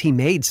choice he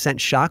made sent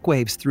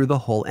shockwaves through the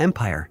whole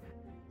empire.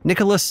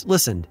 Nicholas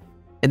listened,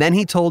 and then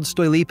he told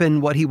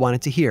Stolypin what he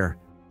wanted to hear.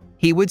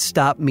 He would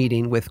stop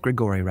meeting with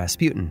Grigory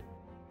Rasputin.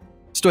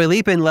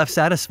 Stolypin left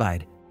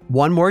satisfied.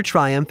 One more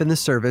triumph in the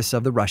service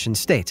of the Russian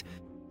state.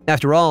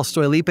 After all,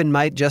 Stolypin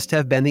might just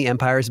have been the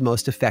empire's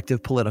most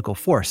effective political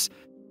force.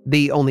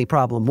 The only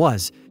problem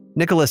was,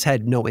 Nicholas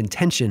had no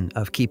intention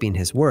of keeping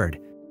his word.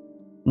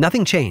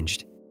 Nothing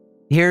changed.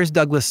 Here's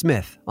Douglas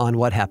Smith on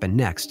what happened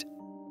next.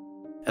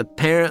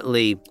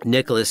 Apparently,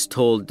 Nicholas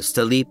told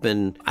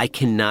Stolypin, I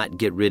cannot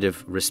get rid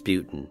of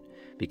Rasputin.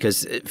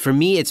 Because for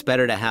me, it's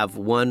better to have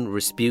one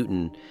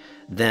Rasputin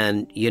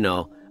than,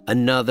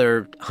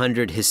 another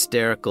 100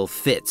 hysterical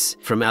fits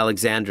from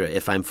Alexandra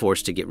if I'm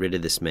forced to get rid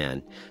of this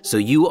man. So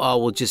you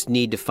all will just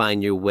need to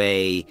find your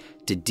way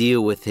to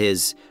deal with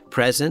his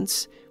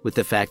presence, with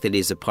the fact that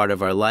he's a part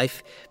of our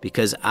life,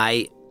 because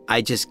I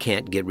just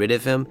can't get rid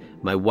of him.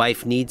 My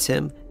wife needs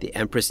him. The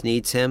Empress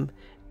needs him.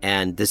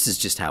 And this is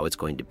just how it's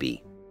going to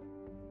be.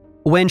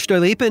 When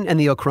Stolypin and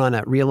the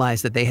Okhrana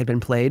realized that they had been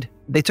played,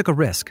 they took a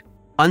risk.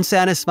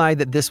 Unsatisfied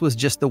that this was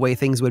just the way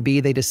things would be,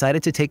 they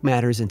decided to take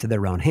matters into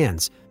their own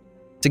hands.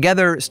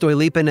 Together,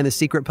 Stolypin and the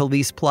secret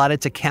police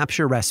plotted to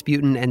capture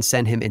Rasputin and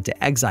send him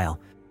into exile.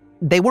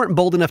 They weren't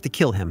bold enough to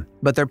kill him,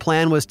 but their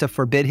plan was to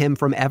forbid him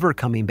from ever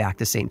coming back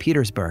to St.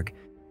 Petersburg.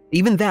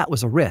 Even that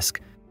was a risk.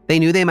 They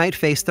knew they might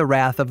face the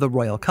wrath of the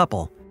royal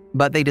couple,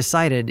 but they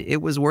decided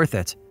it was worth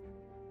it.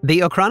 The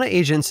Okhrana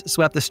agents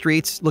swept the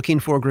streets looking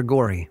for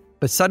Grigory,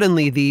 but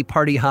suddenly the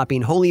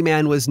party-hopping holy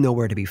man was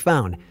nowhere to be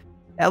found,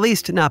 at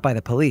least not by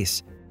the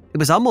police. It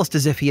was almost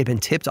as if he had been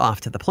tipped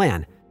off to the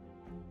plan.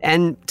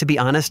 And to be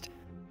honest,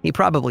 he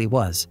probably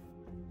was.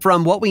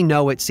 From what we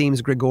know, it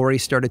seems Grigory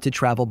started to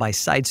travel by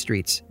side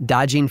streets,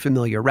 dodging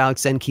familiar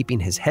routes and keeping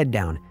his head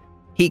down.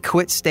 He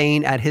quit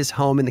staying at his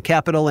home in the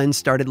capital and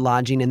started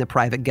lodging in the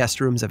private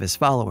guest rooms of his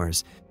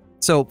followers.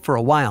 So for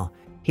a while,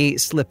 he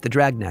slipped the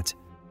dragnet.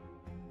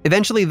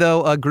 Eventually,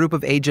 though, a group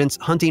of agents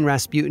hunting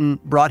Rasputin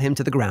brought him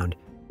to the ground.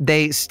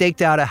 They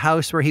staked out a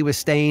house where he was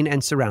staying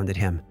and surrounded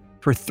him.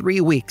 For 3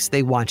 weeks,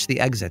 they watched the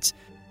exits.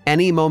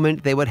 Any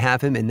moment, they would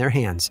have him in their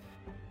hands.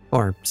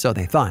 Or so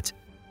they thought.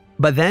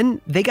 But then,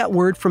 they got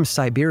word from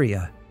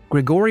Siberia.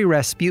 Grigory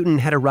Rasputin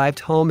had arrived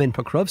home in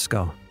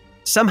Pokrovskoe.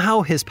 Somehow,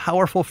 his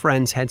powerful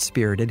friends had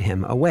spirited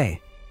him away.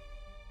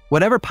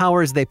 Whatever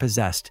powers they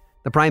possessed,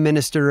 the prime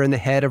minister and the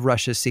head of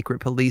Russia's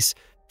secret police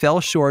fell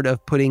short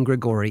of putting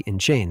Grigory in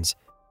chains.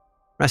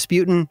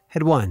 Rasputin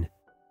had won,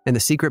 and the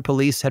secret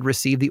police had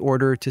received the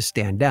order to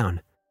stand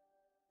down.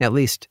 At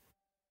least,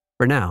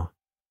 for now.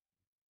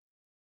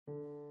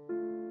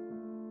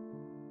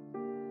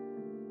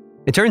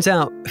 It turns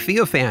out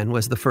Feofan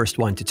was the first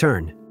one to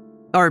turn.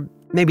 Or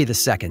maybe the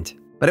second,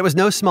 but it was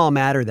no small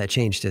matter that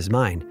changed his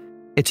mind.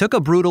 It took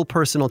a brutal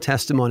personal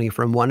testimony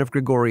from one of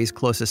Grigory's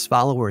closest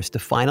followers to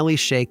finally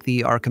shake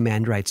the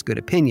Archimandrite's good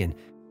opinion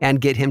and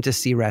get him to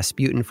see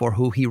Rasputin for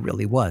who he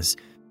really was.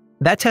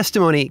 That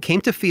testimony came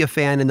to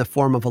Feofan in the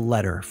form of a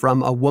letter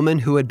from a woman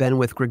who had been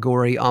with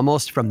Grigory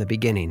almost from the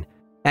beginning.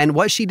 And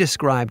what she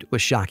described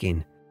was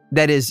shocking.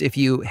 That is, if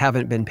you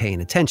haven't been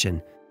paying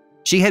attention.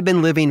 She had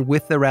been living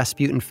with the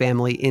Rasputin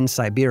family in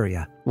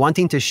Siberia,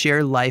 wanting to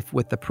share life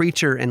with the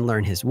preacher and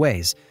learn his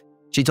ways.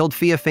 She told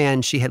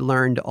Feofan she had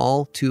learned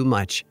all too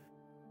much.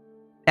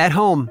 At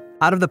home,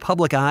 out of the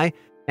public eye,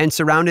 and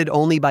surrounded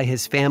only by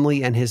his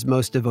family and his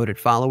most devoted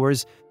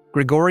followers,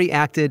 Grigory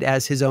acted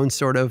as his own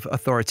sort of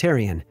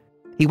authoritarian.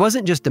 He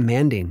wasn't just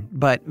demanding,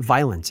 but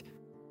violent.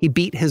 He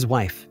beat his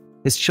wife,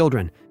 his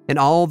children, and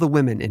all the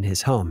women in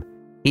his home.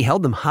 He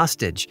held them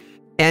hostage,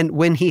 and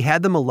when he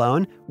had them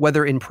alone,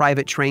 whether in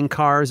private train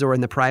cars or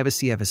in the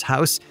privacy of his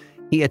house,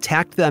 he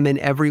attacked them in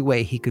every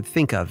way he could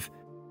think of.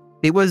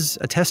 It was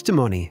a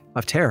testimony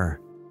of terror.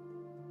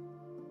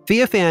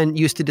 Feofan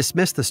used to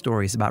dismiss the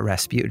stories about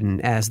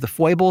Rasputin as the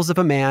foibles of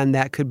a man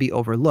that could be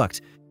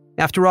overlooked.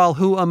 After all,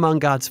 who among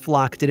God's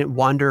flock didn't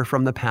wander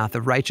from the path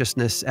of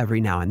righteousness every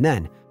now and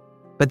then?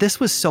 But this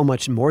was so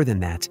much more than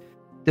that.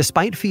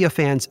 Despite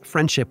Feofan's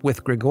friendship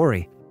with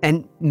Grigory,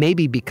 and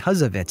maybe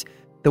because of it,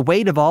 the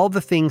weight of all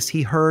the things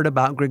he heard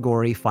about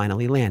Grigory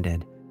finally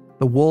landed.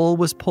 The wool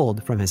was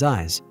pulled from his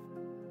eyes.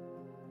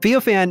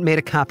 Feofan made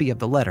a copy of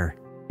the letter.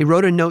 He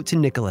wrote a note to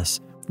Nicholas,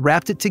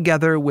 wrapped it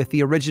together with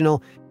the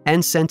original,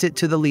 and sent it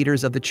to the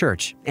leaders of the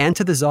church and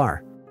to the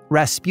Tsar.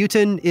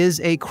 Rasputin is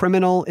a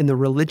criminal in the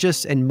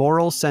religious and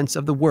moral sense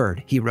of the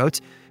word, he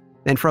wrote,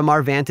 and from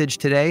our vantage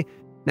today,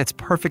 that's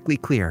perfectly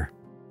clear.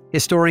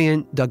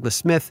 Historian Douglas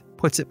Smith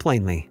puts it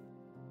plainly.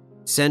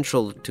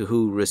 Central to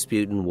who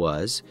Rasputin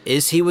was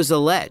is he was a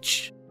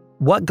lech.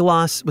 What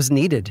gloss was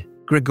needed?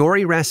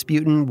 Grigory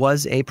Rasputin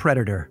was a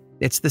predator.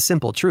 It's the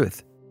simple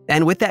truth.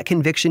 And with that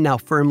conviction now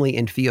firmly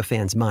in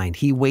Feofan's mind,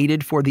 he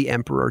waited for the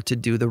emperor to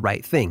do the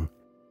right thing.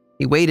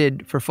 He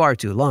waited for far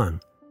too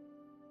long.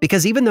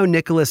 Because even though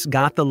Nicholas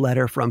got the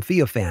letter from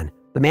Feofan,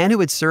 the man who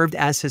had served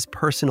as his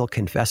personal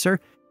confessor,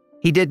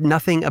 he did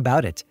nothing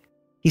about it.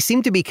 He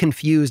seemed to be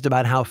confused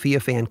about how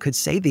Feofan could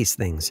say these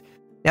things.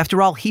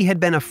 After all, he had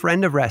been a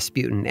friend of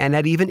Rasputin and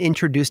had even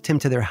introduced him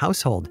to their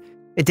household.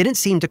 It didn't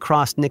seem to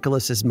cross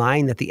Nicholas's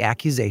mind that the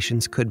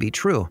accusations could be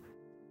true.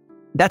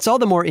 That's all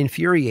the more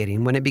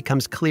infuriating when it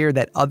becomes clear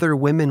that other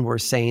women were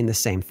saying the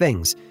same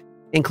things,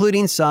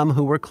 including some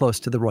who were close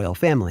to the royal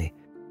family.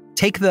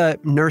 Take the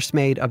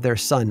nursemaid of their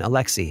son,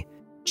 Alexei.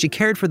 She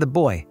cared for the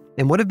boy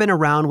and would have been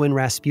around when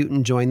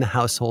Rasputin joined the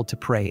household to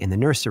pray in the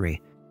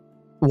nursery.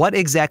 What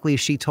exactly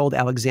she told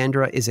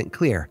Alexandra isn't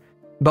clear,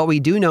 but we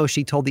do know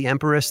she told the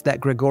Empress that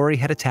Grigory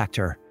had attacked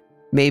her,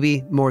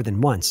 maybe more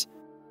than once.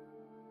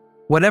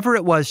 Whatever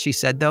it was she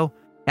said, though,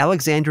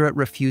 Alexandra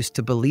refused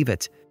to believe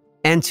it,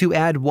 and to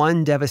add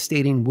one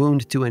devastating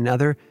wound to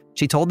another,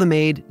 She told the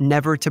maid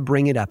never to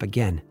bring it up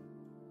again.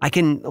 I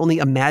can only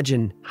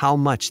imagine how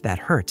much that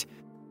hurt.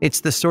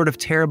 It's the sort of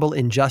terrible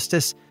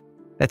injustice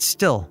that's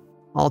still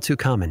all too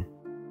common.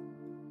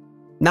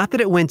 Not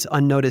that it went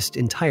unnoticed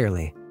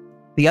entirely.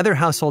 The other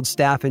household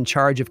staff in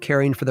charge of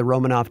caring for the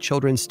Romanov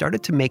children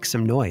started to make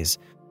some noise.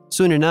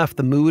 Soon enough,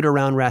 the mood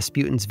around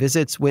Rasputin's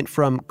visits went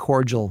from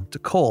cordial to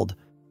cold.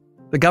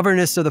 The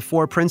governess of the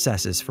four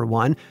princesses, for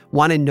one,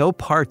 wanted no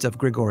part of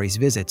Grigory's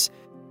visits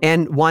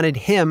and wanted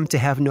him to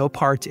have no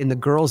part in the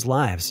girls'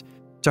 lives.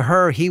 To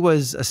her, he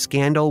was a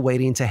scandal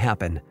waiting to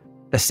happen.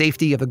 The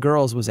safety of the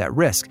girls was at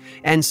risk,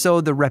 and so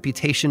the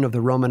reputation of the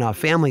Romanov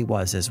family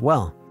was as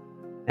well.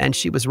 And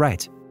she was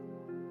right.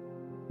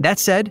 That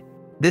said,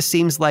 this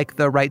seems like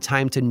the right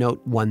time to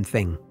note one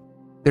thing.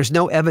 There's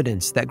no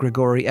evidence that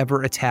Grigory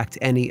ever attacked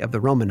any of the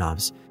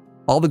Romanovs.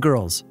 All the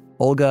girls,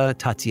 Olga,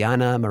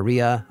 Tatiana,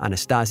 Maria,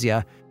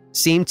 Anastasia,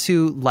 seemed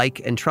to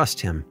like and trust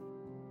him.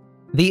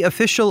 The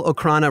official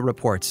Okhrana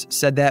reports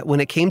said that when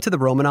it came to the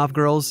Romanov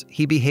girls,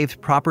 he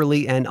behaved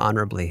properly and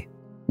honorably.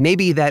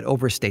 Maybe that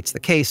overstates the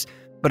case,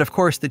 but of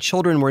course the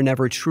children were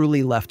never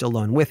truly left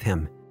alone with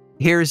him.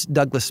 Here's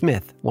Douglas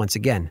Smith once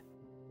again.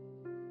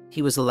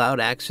 He was allowed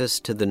access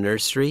to the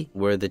nursery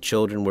where the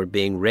children were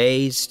being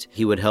raised.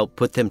 He would help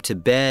put them to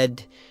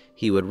bed.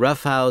 He would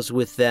roughhouse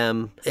with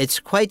them. It's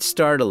quite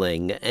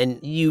startling, and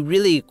you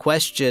really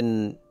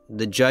question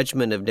the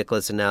judgment of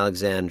Nicholas and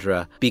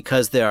Alexandra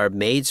because there are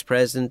maids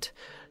present,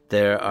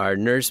 there are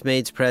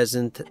nursemaids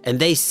present, and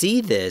they see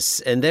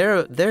this, and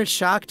they're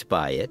shocked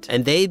by it,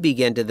 and they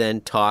begin to then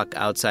talk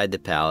outside the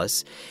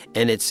palace,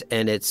 and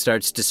it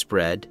starts to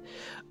spread.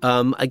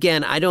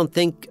 Again, I don't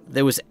think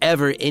there was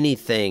ever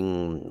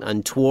anything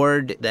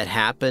untoward that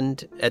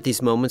happened at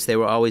these moments. They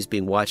were always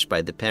being watched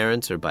by the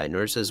parents or by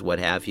nurses, what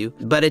have you.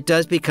 But it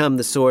does become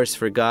the source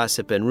for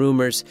gossip and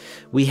rumors.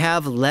 We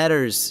have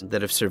letters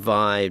that have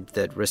survived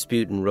that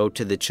Rasputin wrote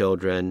to the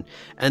children,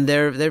 and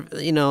they're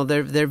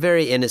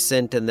very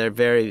innocent, and they're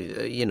very,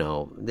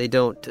 they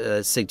don't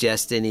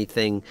suggest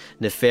anything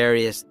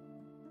nefarious.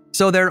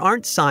 So there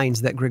aren't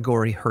signs that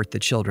Grigory hurt the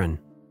children.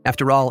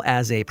 After all,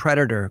 as a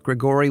predator,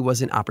 Grigory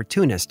was an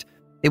opportunist.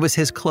 It was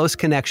his close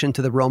connection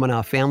to the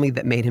Romanov family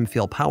that made him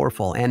feel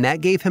powerful, and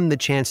that gave him the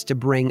chance to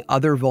bring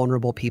other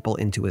vulnerable people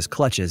into his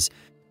clutches.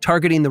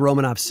 Targeting the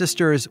Romanov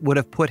sisters would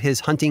have put his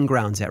hunting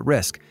grounds at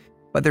risk,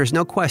 but there's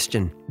no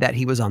question that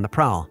he was on the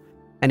prowl,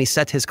 and he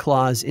set his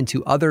claws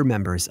into other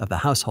members of the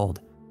household.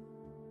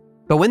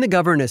 But when the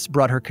governess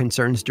brought her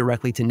concerns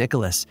directly to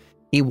Nicholas,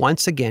 he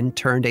once again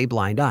turned a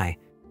blind eye.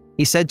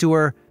 He said to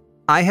her,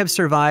 "I have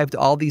survived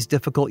all these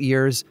difficult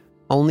years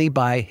only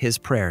by his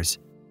prayers."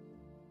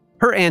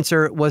 Her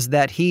answer was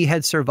that he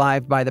had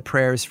survived by the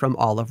prayers from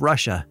all of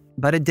Russia,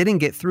 but it didn't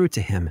get through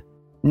to him.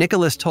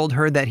 Nicholas told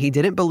her that he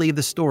didn't believe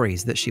the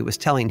stories that she was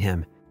telling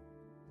him.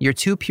 "You're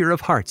too pure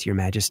of heart, Your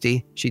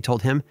Majesty," she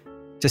told him,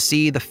 "to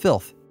see the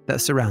filth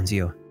that surrounds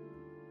you."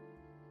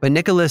 But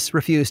Nicholas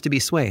refused to be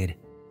swayed.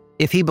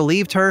 If he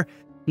believed her,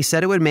 he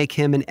said it would make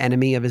him an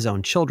enemy of his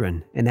own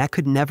children, and that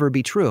could never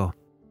be true.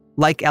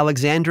 Like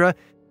Alexandra,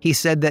 he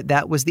said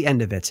that was the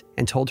end of it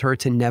and told her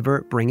to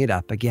never bring it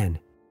up again.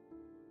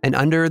 And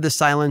under the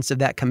silence of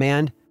that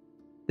command,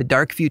 the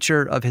dark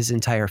future of his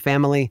entire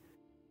family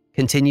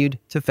continued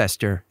to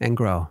fester and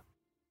grow.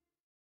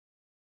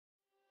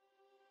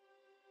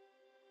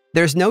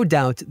 There's no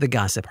doubt the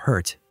gossip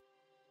hurt.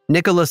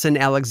 Nicholas and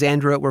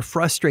Alexandra were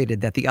frustrated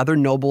that the other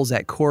nobles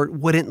at court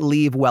wouldn't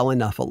leave well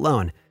enough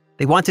alone.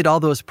 They wanted all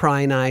those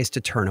prying eyes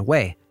to turn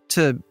away,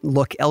 to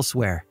look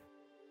elsewhere.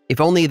 If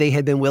only they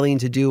had been willing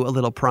to do a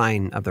little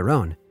prying of their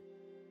own.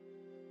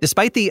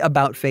 Despite the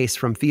about-face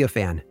from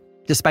Feofan,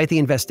 despite the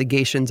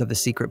investigations of the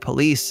secret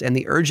police and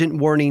the urgent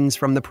warnings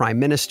from the prime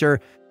minister,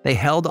 they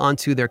held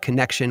onto their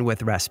connection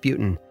with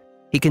Rasputin.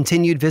 He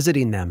continued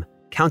visiting them,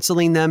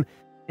 counseling them,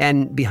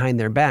 and behind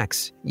their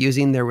backs,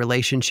 using their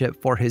relationship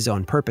for his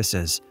own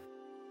purposes.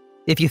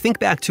 If you think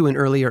back to an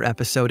earlier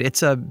episode,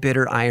 it's a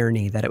bitter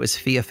irony that it was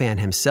Feofan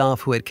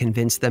himself who had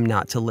convinced them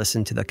not to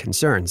listen to the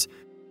concerns.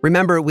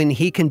 Remember, when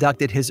he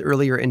conducted his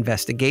earlier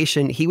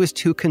investigation, he was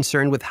too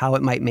concerned with how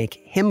it might make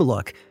him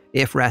look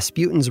if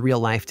Rasputin's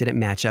real life didn't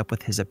match up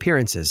with his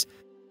appearances.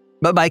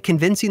 But by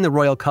convincing the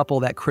royal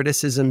couple that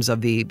criticisms of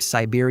the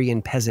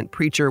Siberian peasant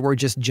preacher were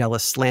just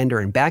jealous slander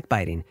and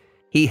backbiting,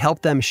 he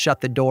helped them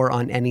shut the door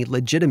on any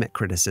legitimate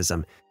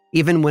criticism,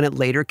 even when it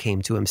later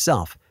came to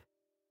himself.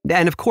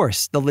 And of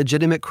course, the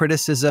legitimate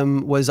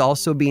criticism was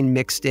also being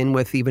mixed in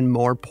with even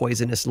more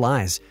poisonous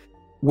lies.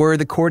 Were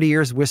the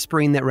courtiers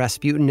whispering that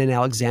Rasputin and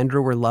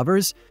Alexandra were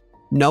lovers?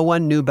 No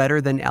one knew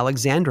better than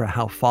Alexandra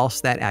how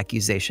false that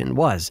accusation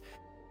was.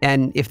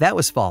 And if that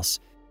was false,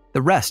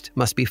 the rest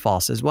must be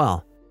false as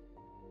well.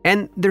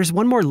 And there's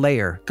one more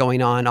layer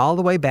going on all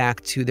the way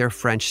back to their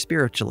French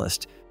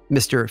spiritualist,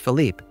 Mr.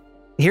 Philippe.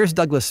 Here's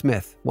Douglas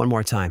Smith one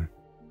more time.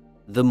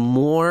 The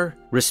more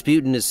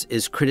Rasputin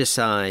is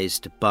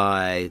criticized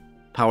by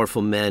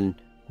powerful men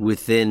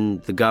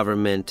within the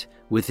government,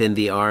 within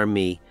the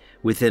army,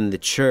 within the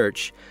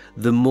church,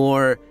 the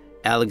more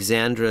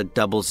Alexandra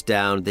doubles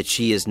down that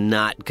she is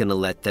not going to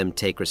let them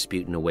take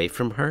Rasputin away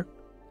from her.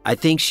 I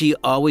think she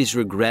always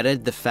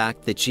regretted the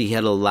fact that she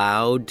had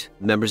allowed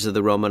members of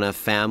the Romanov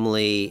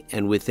family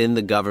and within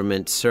the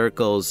government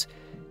circles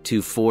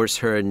to force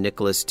her and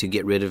Nicholas to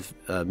get rid of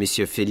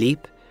Monsieur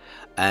Philippe.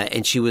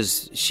 And she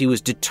was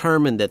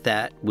determined that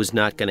that was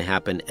not going to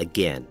happen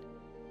again.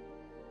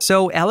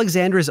 So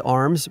Alexandra's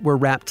arms were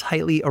wrapped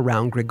tightly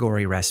around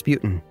Grigory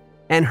Rasputin.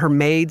 And her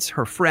maids,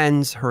 her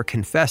friends, her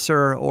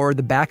confessor, or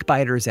the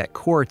backbiters at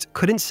court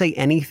couldn't say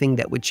anything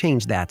that would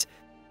change that,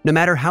 no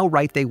matter how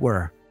right they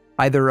were,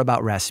 either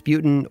about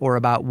Rasputin or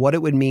about what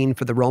it would mean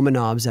for the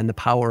Romanovs and the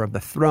power of the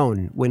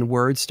throne when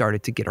word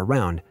started to get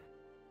around.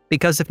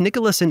 Because if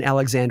Nicholas and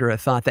Alexandra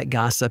thought that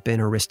gossip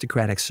in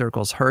aristocratic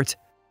circles hurt,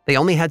 they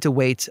only had to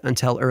wait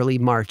until early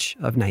March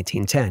of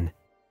 1910.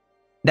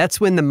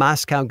 That's when the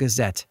Moscow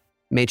Gazette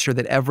made sure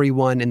that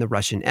everyone in the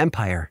Russian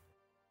Empire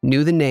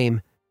knew the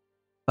name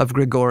of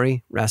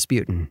Grigory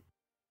Rasputin.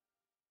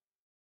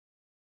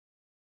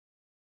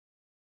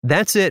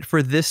 That's it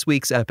for this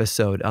week's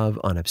episode of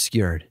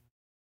Unobscured.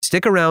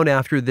 Stick around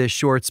after this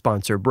short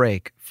sponsor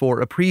break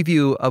for a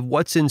preview of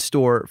what's in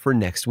store for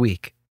next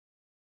week.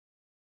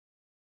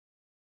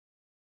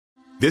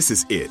 This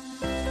is it.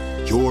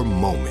 Your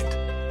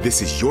moment.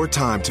 This is your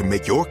time to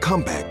make your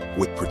comeback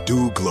with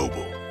Purdue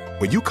Global.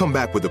 When you come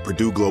back with a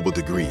Purdue Global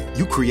degree,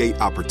 you create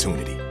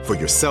opportunity for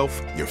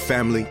yourself, your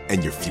family,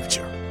 and your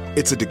future.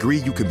 It's a degree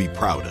you can be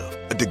proud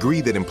of, a degree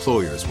that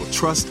employers will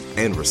trust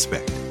and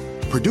respect.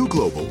 Purdue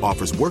Global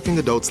offers working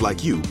adults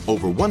like you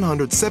over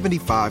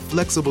 175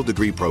 flexible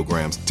degree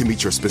programs to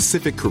meet your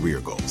specific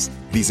career goals.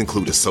 These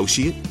include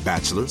associate,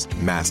 bachelor's,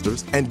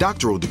 master's, and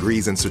doctoral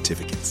degrees and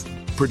certificates.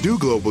 Purdue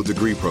Global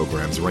degree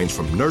programs range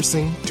from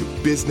nursing to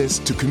business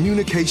to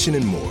communication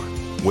and more.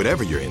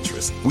 Whatever your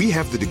interest, we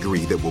have the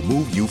degree that will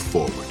move you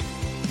forward.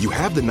 You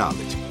have the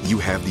knowledge, you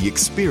have the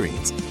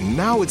experience.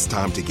 Now it's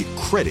time to get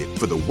credit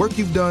for the work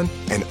you've done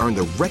and earn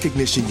the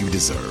recognition you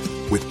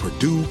deserve with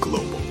Purdue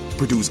Global,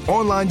 Purdue's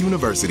online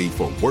university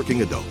for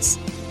working adults.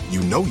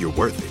 You know you're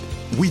worth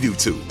it. We do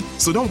too.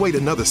 So don't wait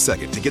another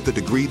second to get the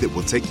degree that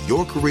will take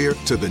your career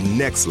to the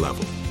next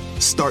level.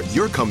 Start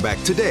your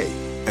comeback today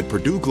at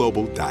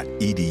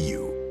purdueglobal.edu.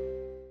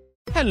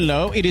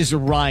 Hello, it is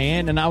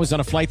Ryan, and I was on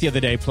a flight the other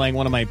day playing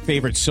one of my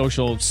favorite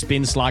social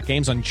spin slot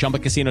games on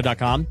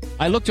ChumbaCasino.com.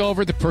 I looked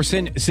over at the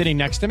person sitting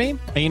next to me,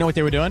 and you know what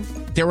they were doing?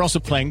 They were also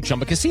playing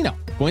Chumba Casino.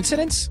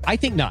 Coincidence? I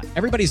think not.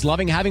 Everybody's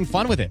loving having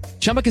fun with it.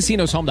 Chumba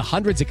Casino is home to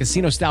hundreds of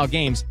casino-style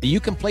games that you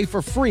can play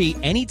for free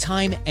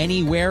anytime,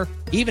 anywhere,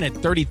 even at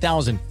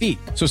 30,000 feet.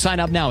 So sign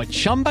up now at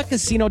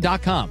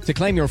ChumbaCasino.com to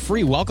claim your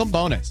free welcome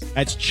bonus.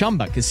 That's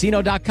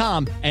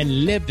ChumbaCasino.com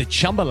and live the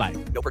Chumba life.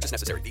 No purchase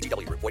necessary.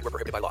 VGW. Void where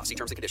prohibited by law. See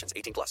terms and conditions.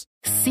 18+.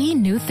 See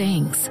new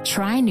things.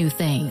 Try new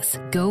things.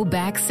 Go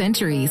back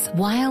centuries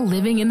while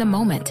living in the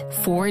moment.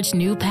 Forge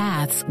new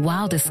paths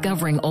while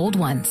discovering old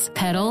ones.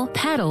 Pedal,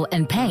 paddle,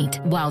 and paint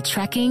while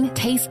trekking,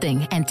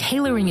 tasting, and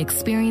tailoring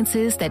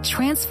experiences that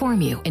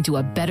transform you into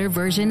a better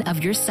version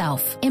of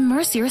yourself.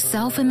 Immerse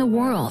yourself in the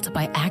world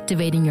by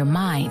activating your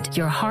mind,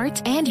 your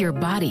heart, and your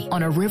body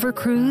on a river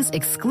cruise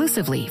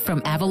exclusively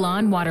from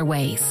Avalon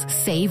Waterways.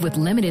 Save with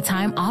limited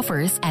time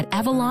offers at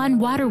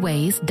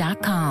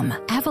AvalonWaterways.com.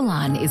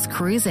 Avalon is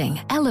cruising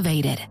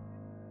elevated.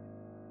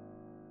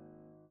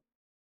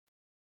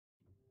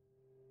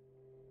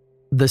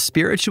 The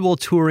spiritual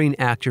touring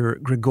actor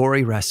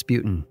Grigory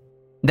Rasputin.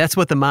 That's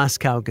what the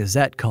Moscow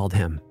Gazette called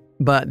him.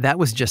 But that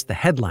was just the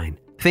headline.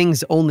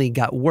 Things only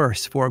got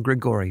worse for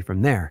Grigory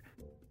from there.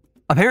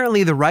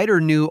 Apparently, the writer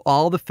knew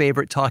all the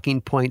favorite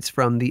talking points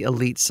from the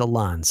elite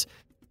salons.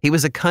 He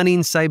was a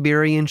cunning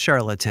Siberian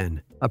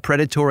charlatan, a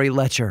predatory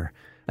lecher,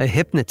 a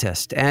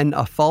hypnotist, and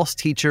a false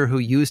teacher who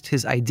used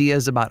his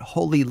ideas about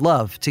holy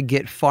love to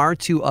get far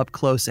too up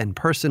close and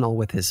personal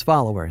with his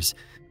followers.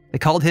 They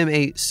called him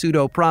a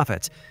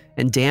pseudo-prophet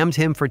and damned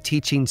him for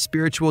teaching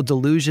spiritual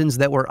delusions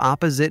that were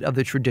opposite of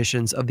the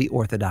traditions of the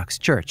Orthodox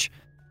Church.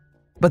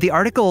 But the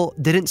article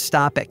didn't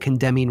stop at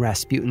condemning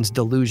Rasputin's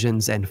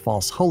delusions and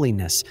false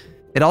holiness.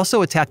 It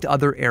also attacked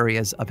other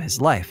areas of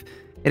his life.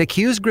 It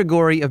accused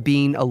Grigory of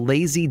being a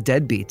lazy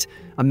deadbeat,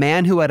 a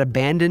man who had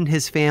abandoned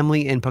his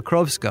family in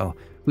Pokrovskoe,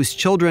 whose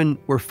children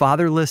were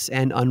fatherless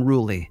and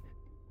unruly.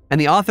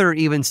 And the author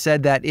even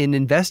said that in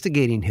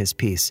investigating his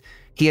piece,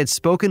 he had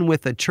spoken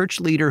with a church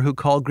leader who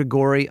called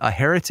Grigory a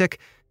heretic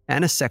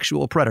and a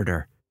sexual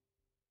predator.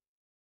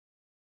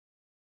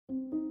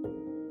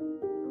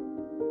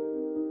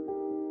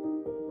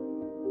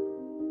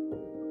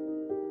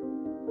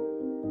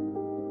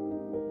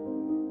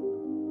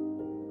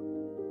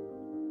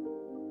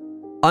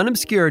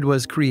 Unobscured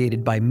was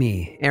created by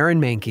me,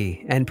 Aaron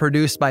Mahnke, and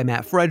produced by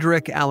Matt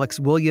Frederick, Alex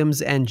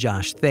Williams, and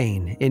Josh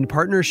Thane in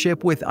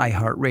partnership with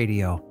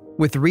iHeartRadio,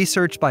 with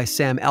research by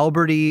Sam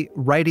Alberti,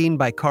 writing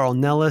by Carl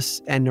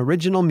Nellis, and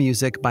original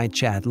music by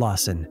Chad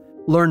Lawson.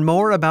 Learn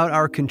more about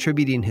our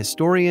contributing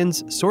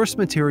historians, source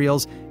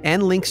materials,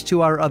 and links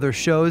to our other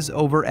shows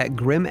over at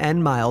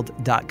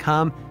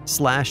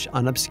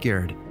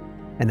grimandmild.com/unobscured.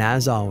 And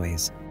as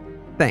always,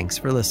 Thanks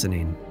for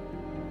listening.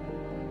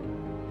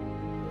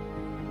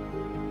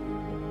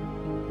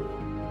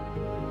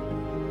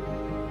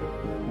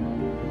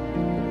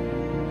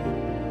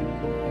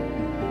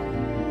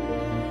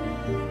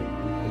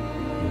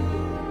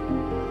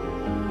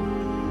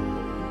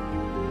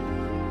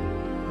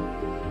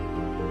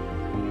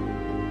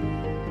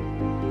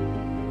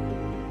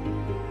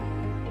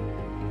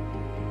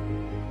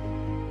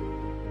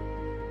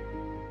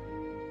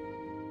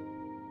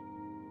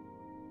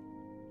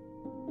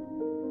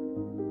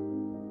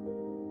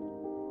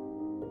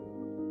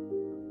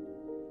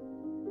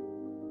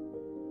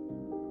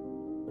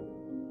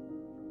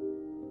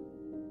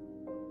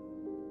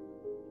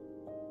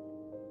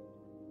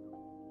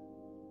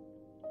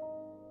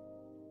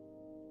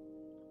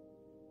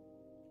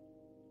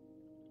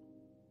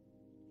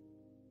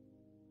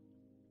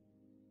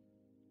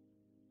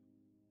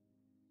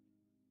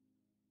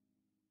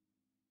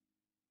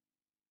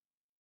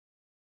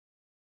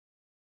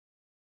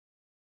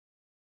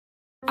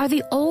 Are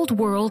the old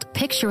world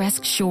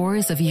picturesque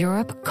shores of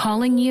Europe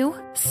calling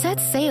you? Set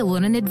sail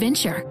on an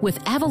adventure with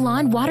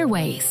Avalon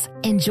Waterways.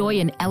 Enjoy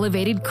an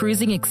elevated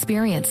cruising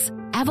experience.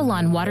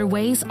 Avalon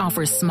Waterways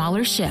offers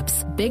smaller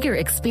ships, bigger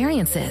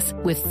experiences,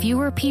 with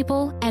fewer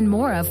people and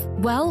more of,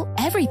 well,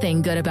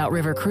 everything good about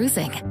river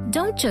cruising.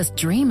 Don't just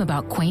dream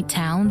about quaint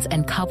towns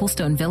and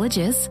cobblestone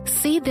villages.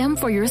 See them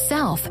for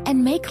yourself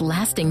and make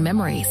lasting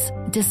memories.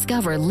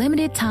 Discover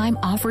limited time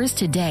offers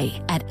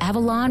today at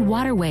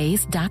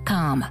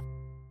AvalonWaterways.com.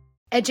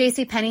 At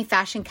JCPenney,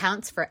 fashion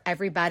counts for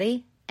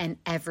everybody and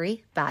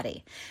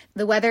everybody.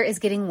 The weather is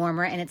getting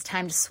warmer and it's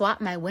time to swap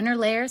my winter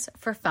layers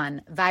for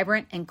fun,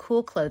 vibrant, and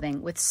cool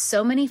clothing. With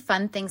so many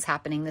fun things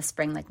happening this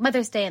spring, like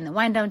Mother's Day and the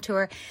Wind Down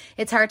Tour,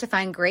 it's hard to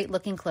find great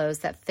looking clothes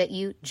that fit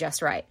you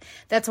just right.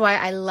 That's why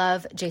I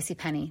love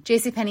JCPenney.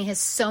 JCPenney has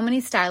so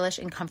many stylish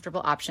and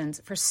comfortable options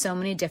for so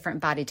many different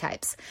body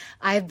types.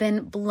 I've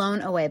been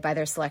blown away by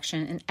their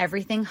selection, and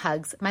everything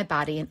hugs my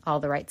body in all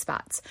the right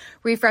spots.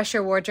 Refresh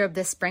your wardrobe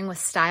this spring with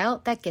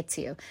style that gets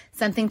you.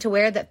 Something to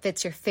wear that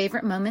fits your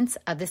favorite moments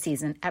of the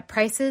season at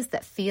prices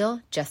that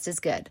feel just as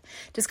good.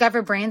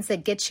 Discover brands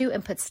that get you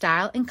and put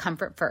style and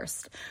comfort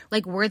first,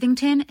 like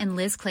Worthington and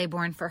Liz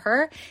Claiborne for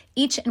her,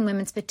 each in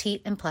women's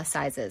petite and plus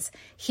sizes.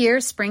 Here,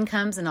 spring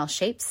comes in all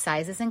shapes,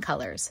 sizes, and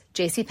colors.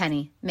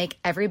 JCPenney, make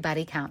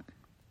everybody count.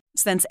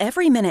 Since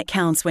every minute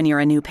counts when you're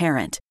a new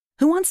parent,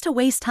 who wants to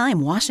waste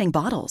time washing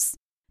bottles?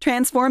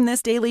 Transform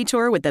this daily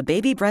chore with the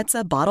Baby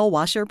Brezza Bottle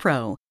Washer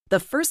Pro, the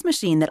first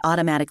machine that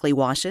automatically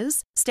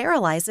washes,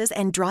 sterilizes,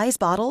 and dries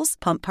bottles,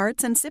 pump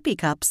parts, and sippy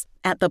cups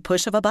at the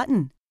push of a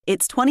button.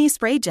 Its 20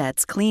 spray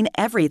jets clean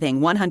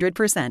everything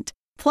 100%.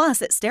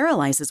 Plus, it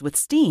sterilizes with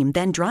steam,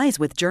 then dries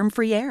with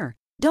germ-free air.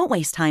 Don't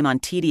waste time on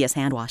tedious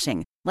hand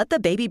washing. Let the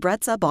Baby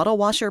Brezza Bottle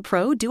Washer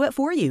Pro do it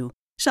for you.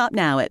 Shop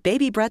now at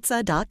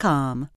babybrezza.com.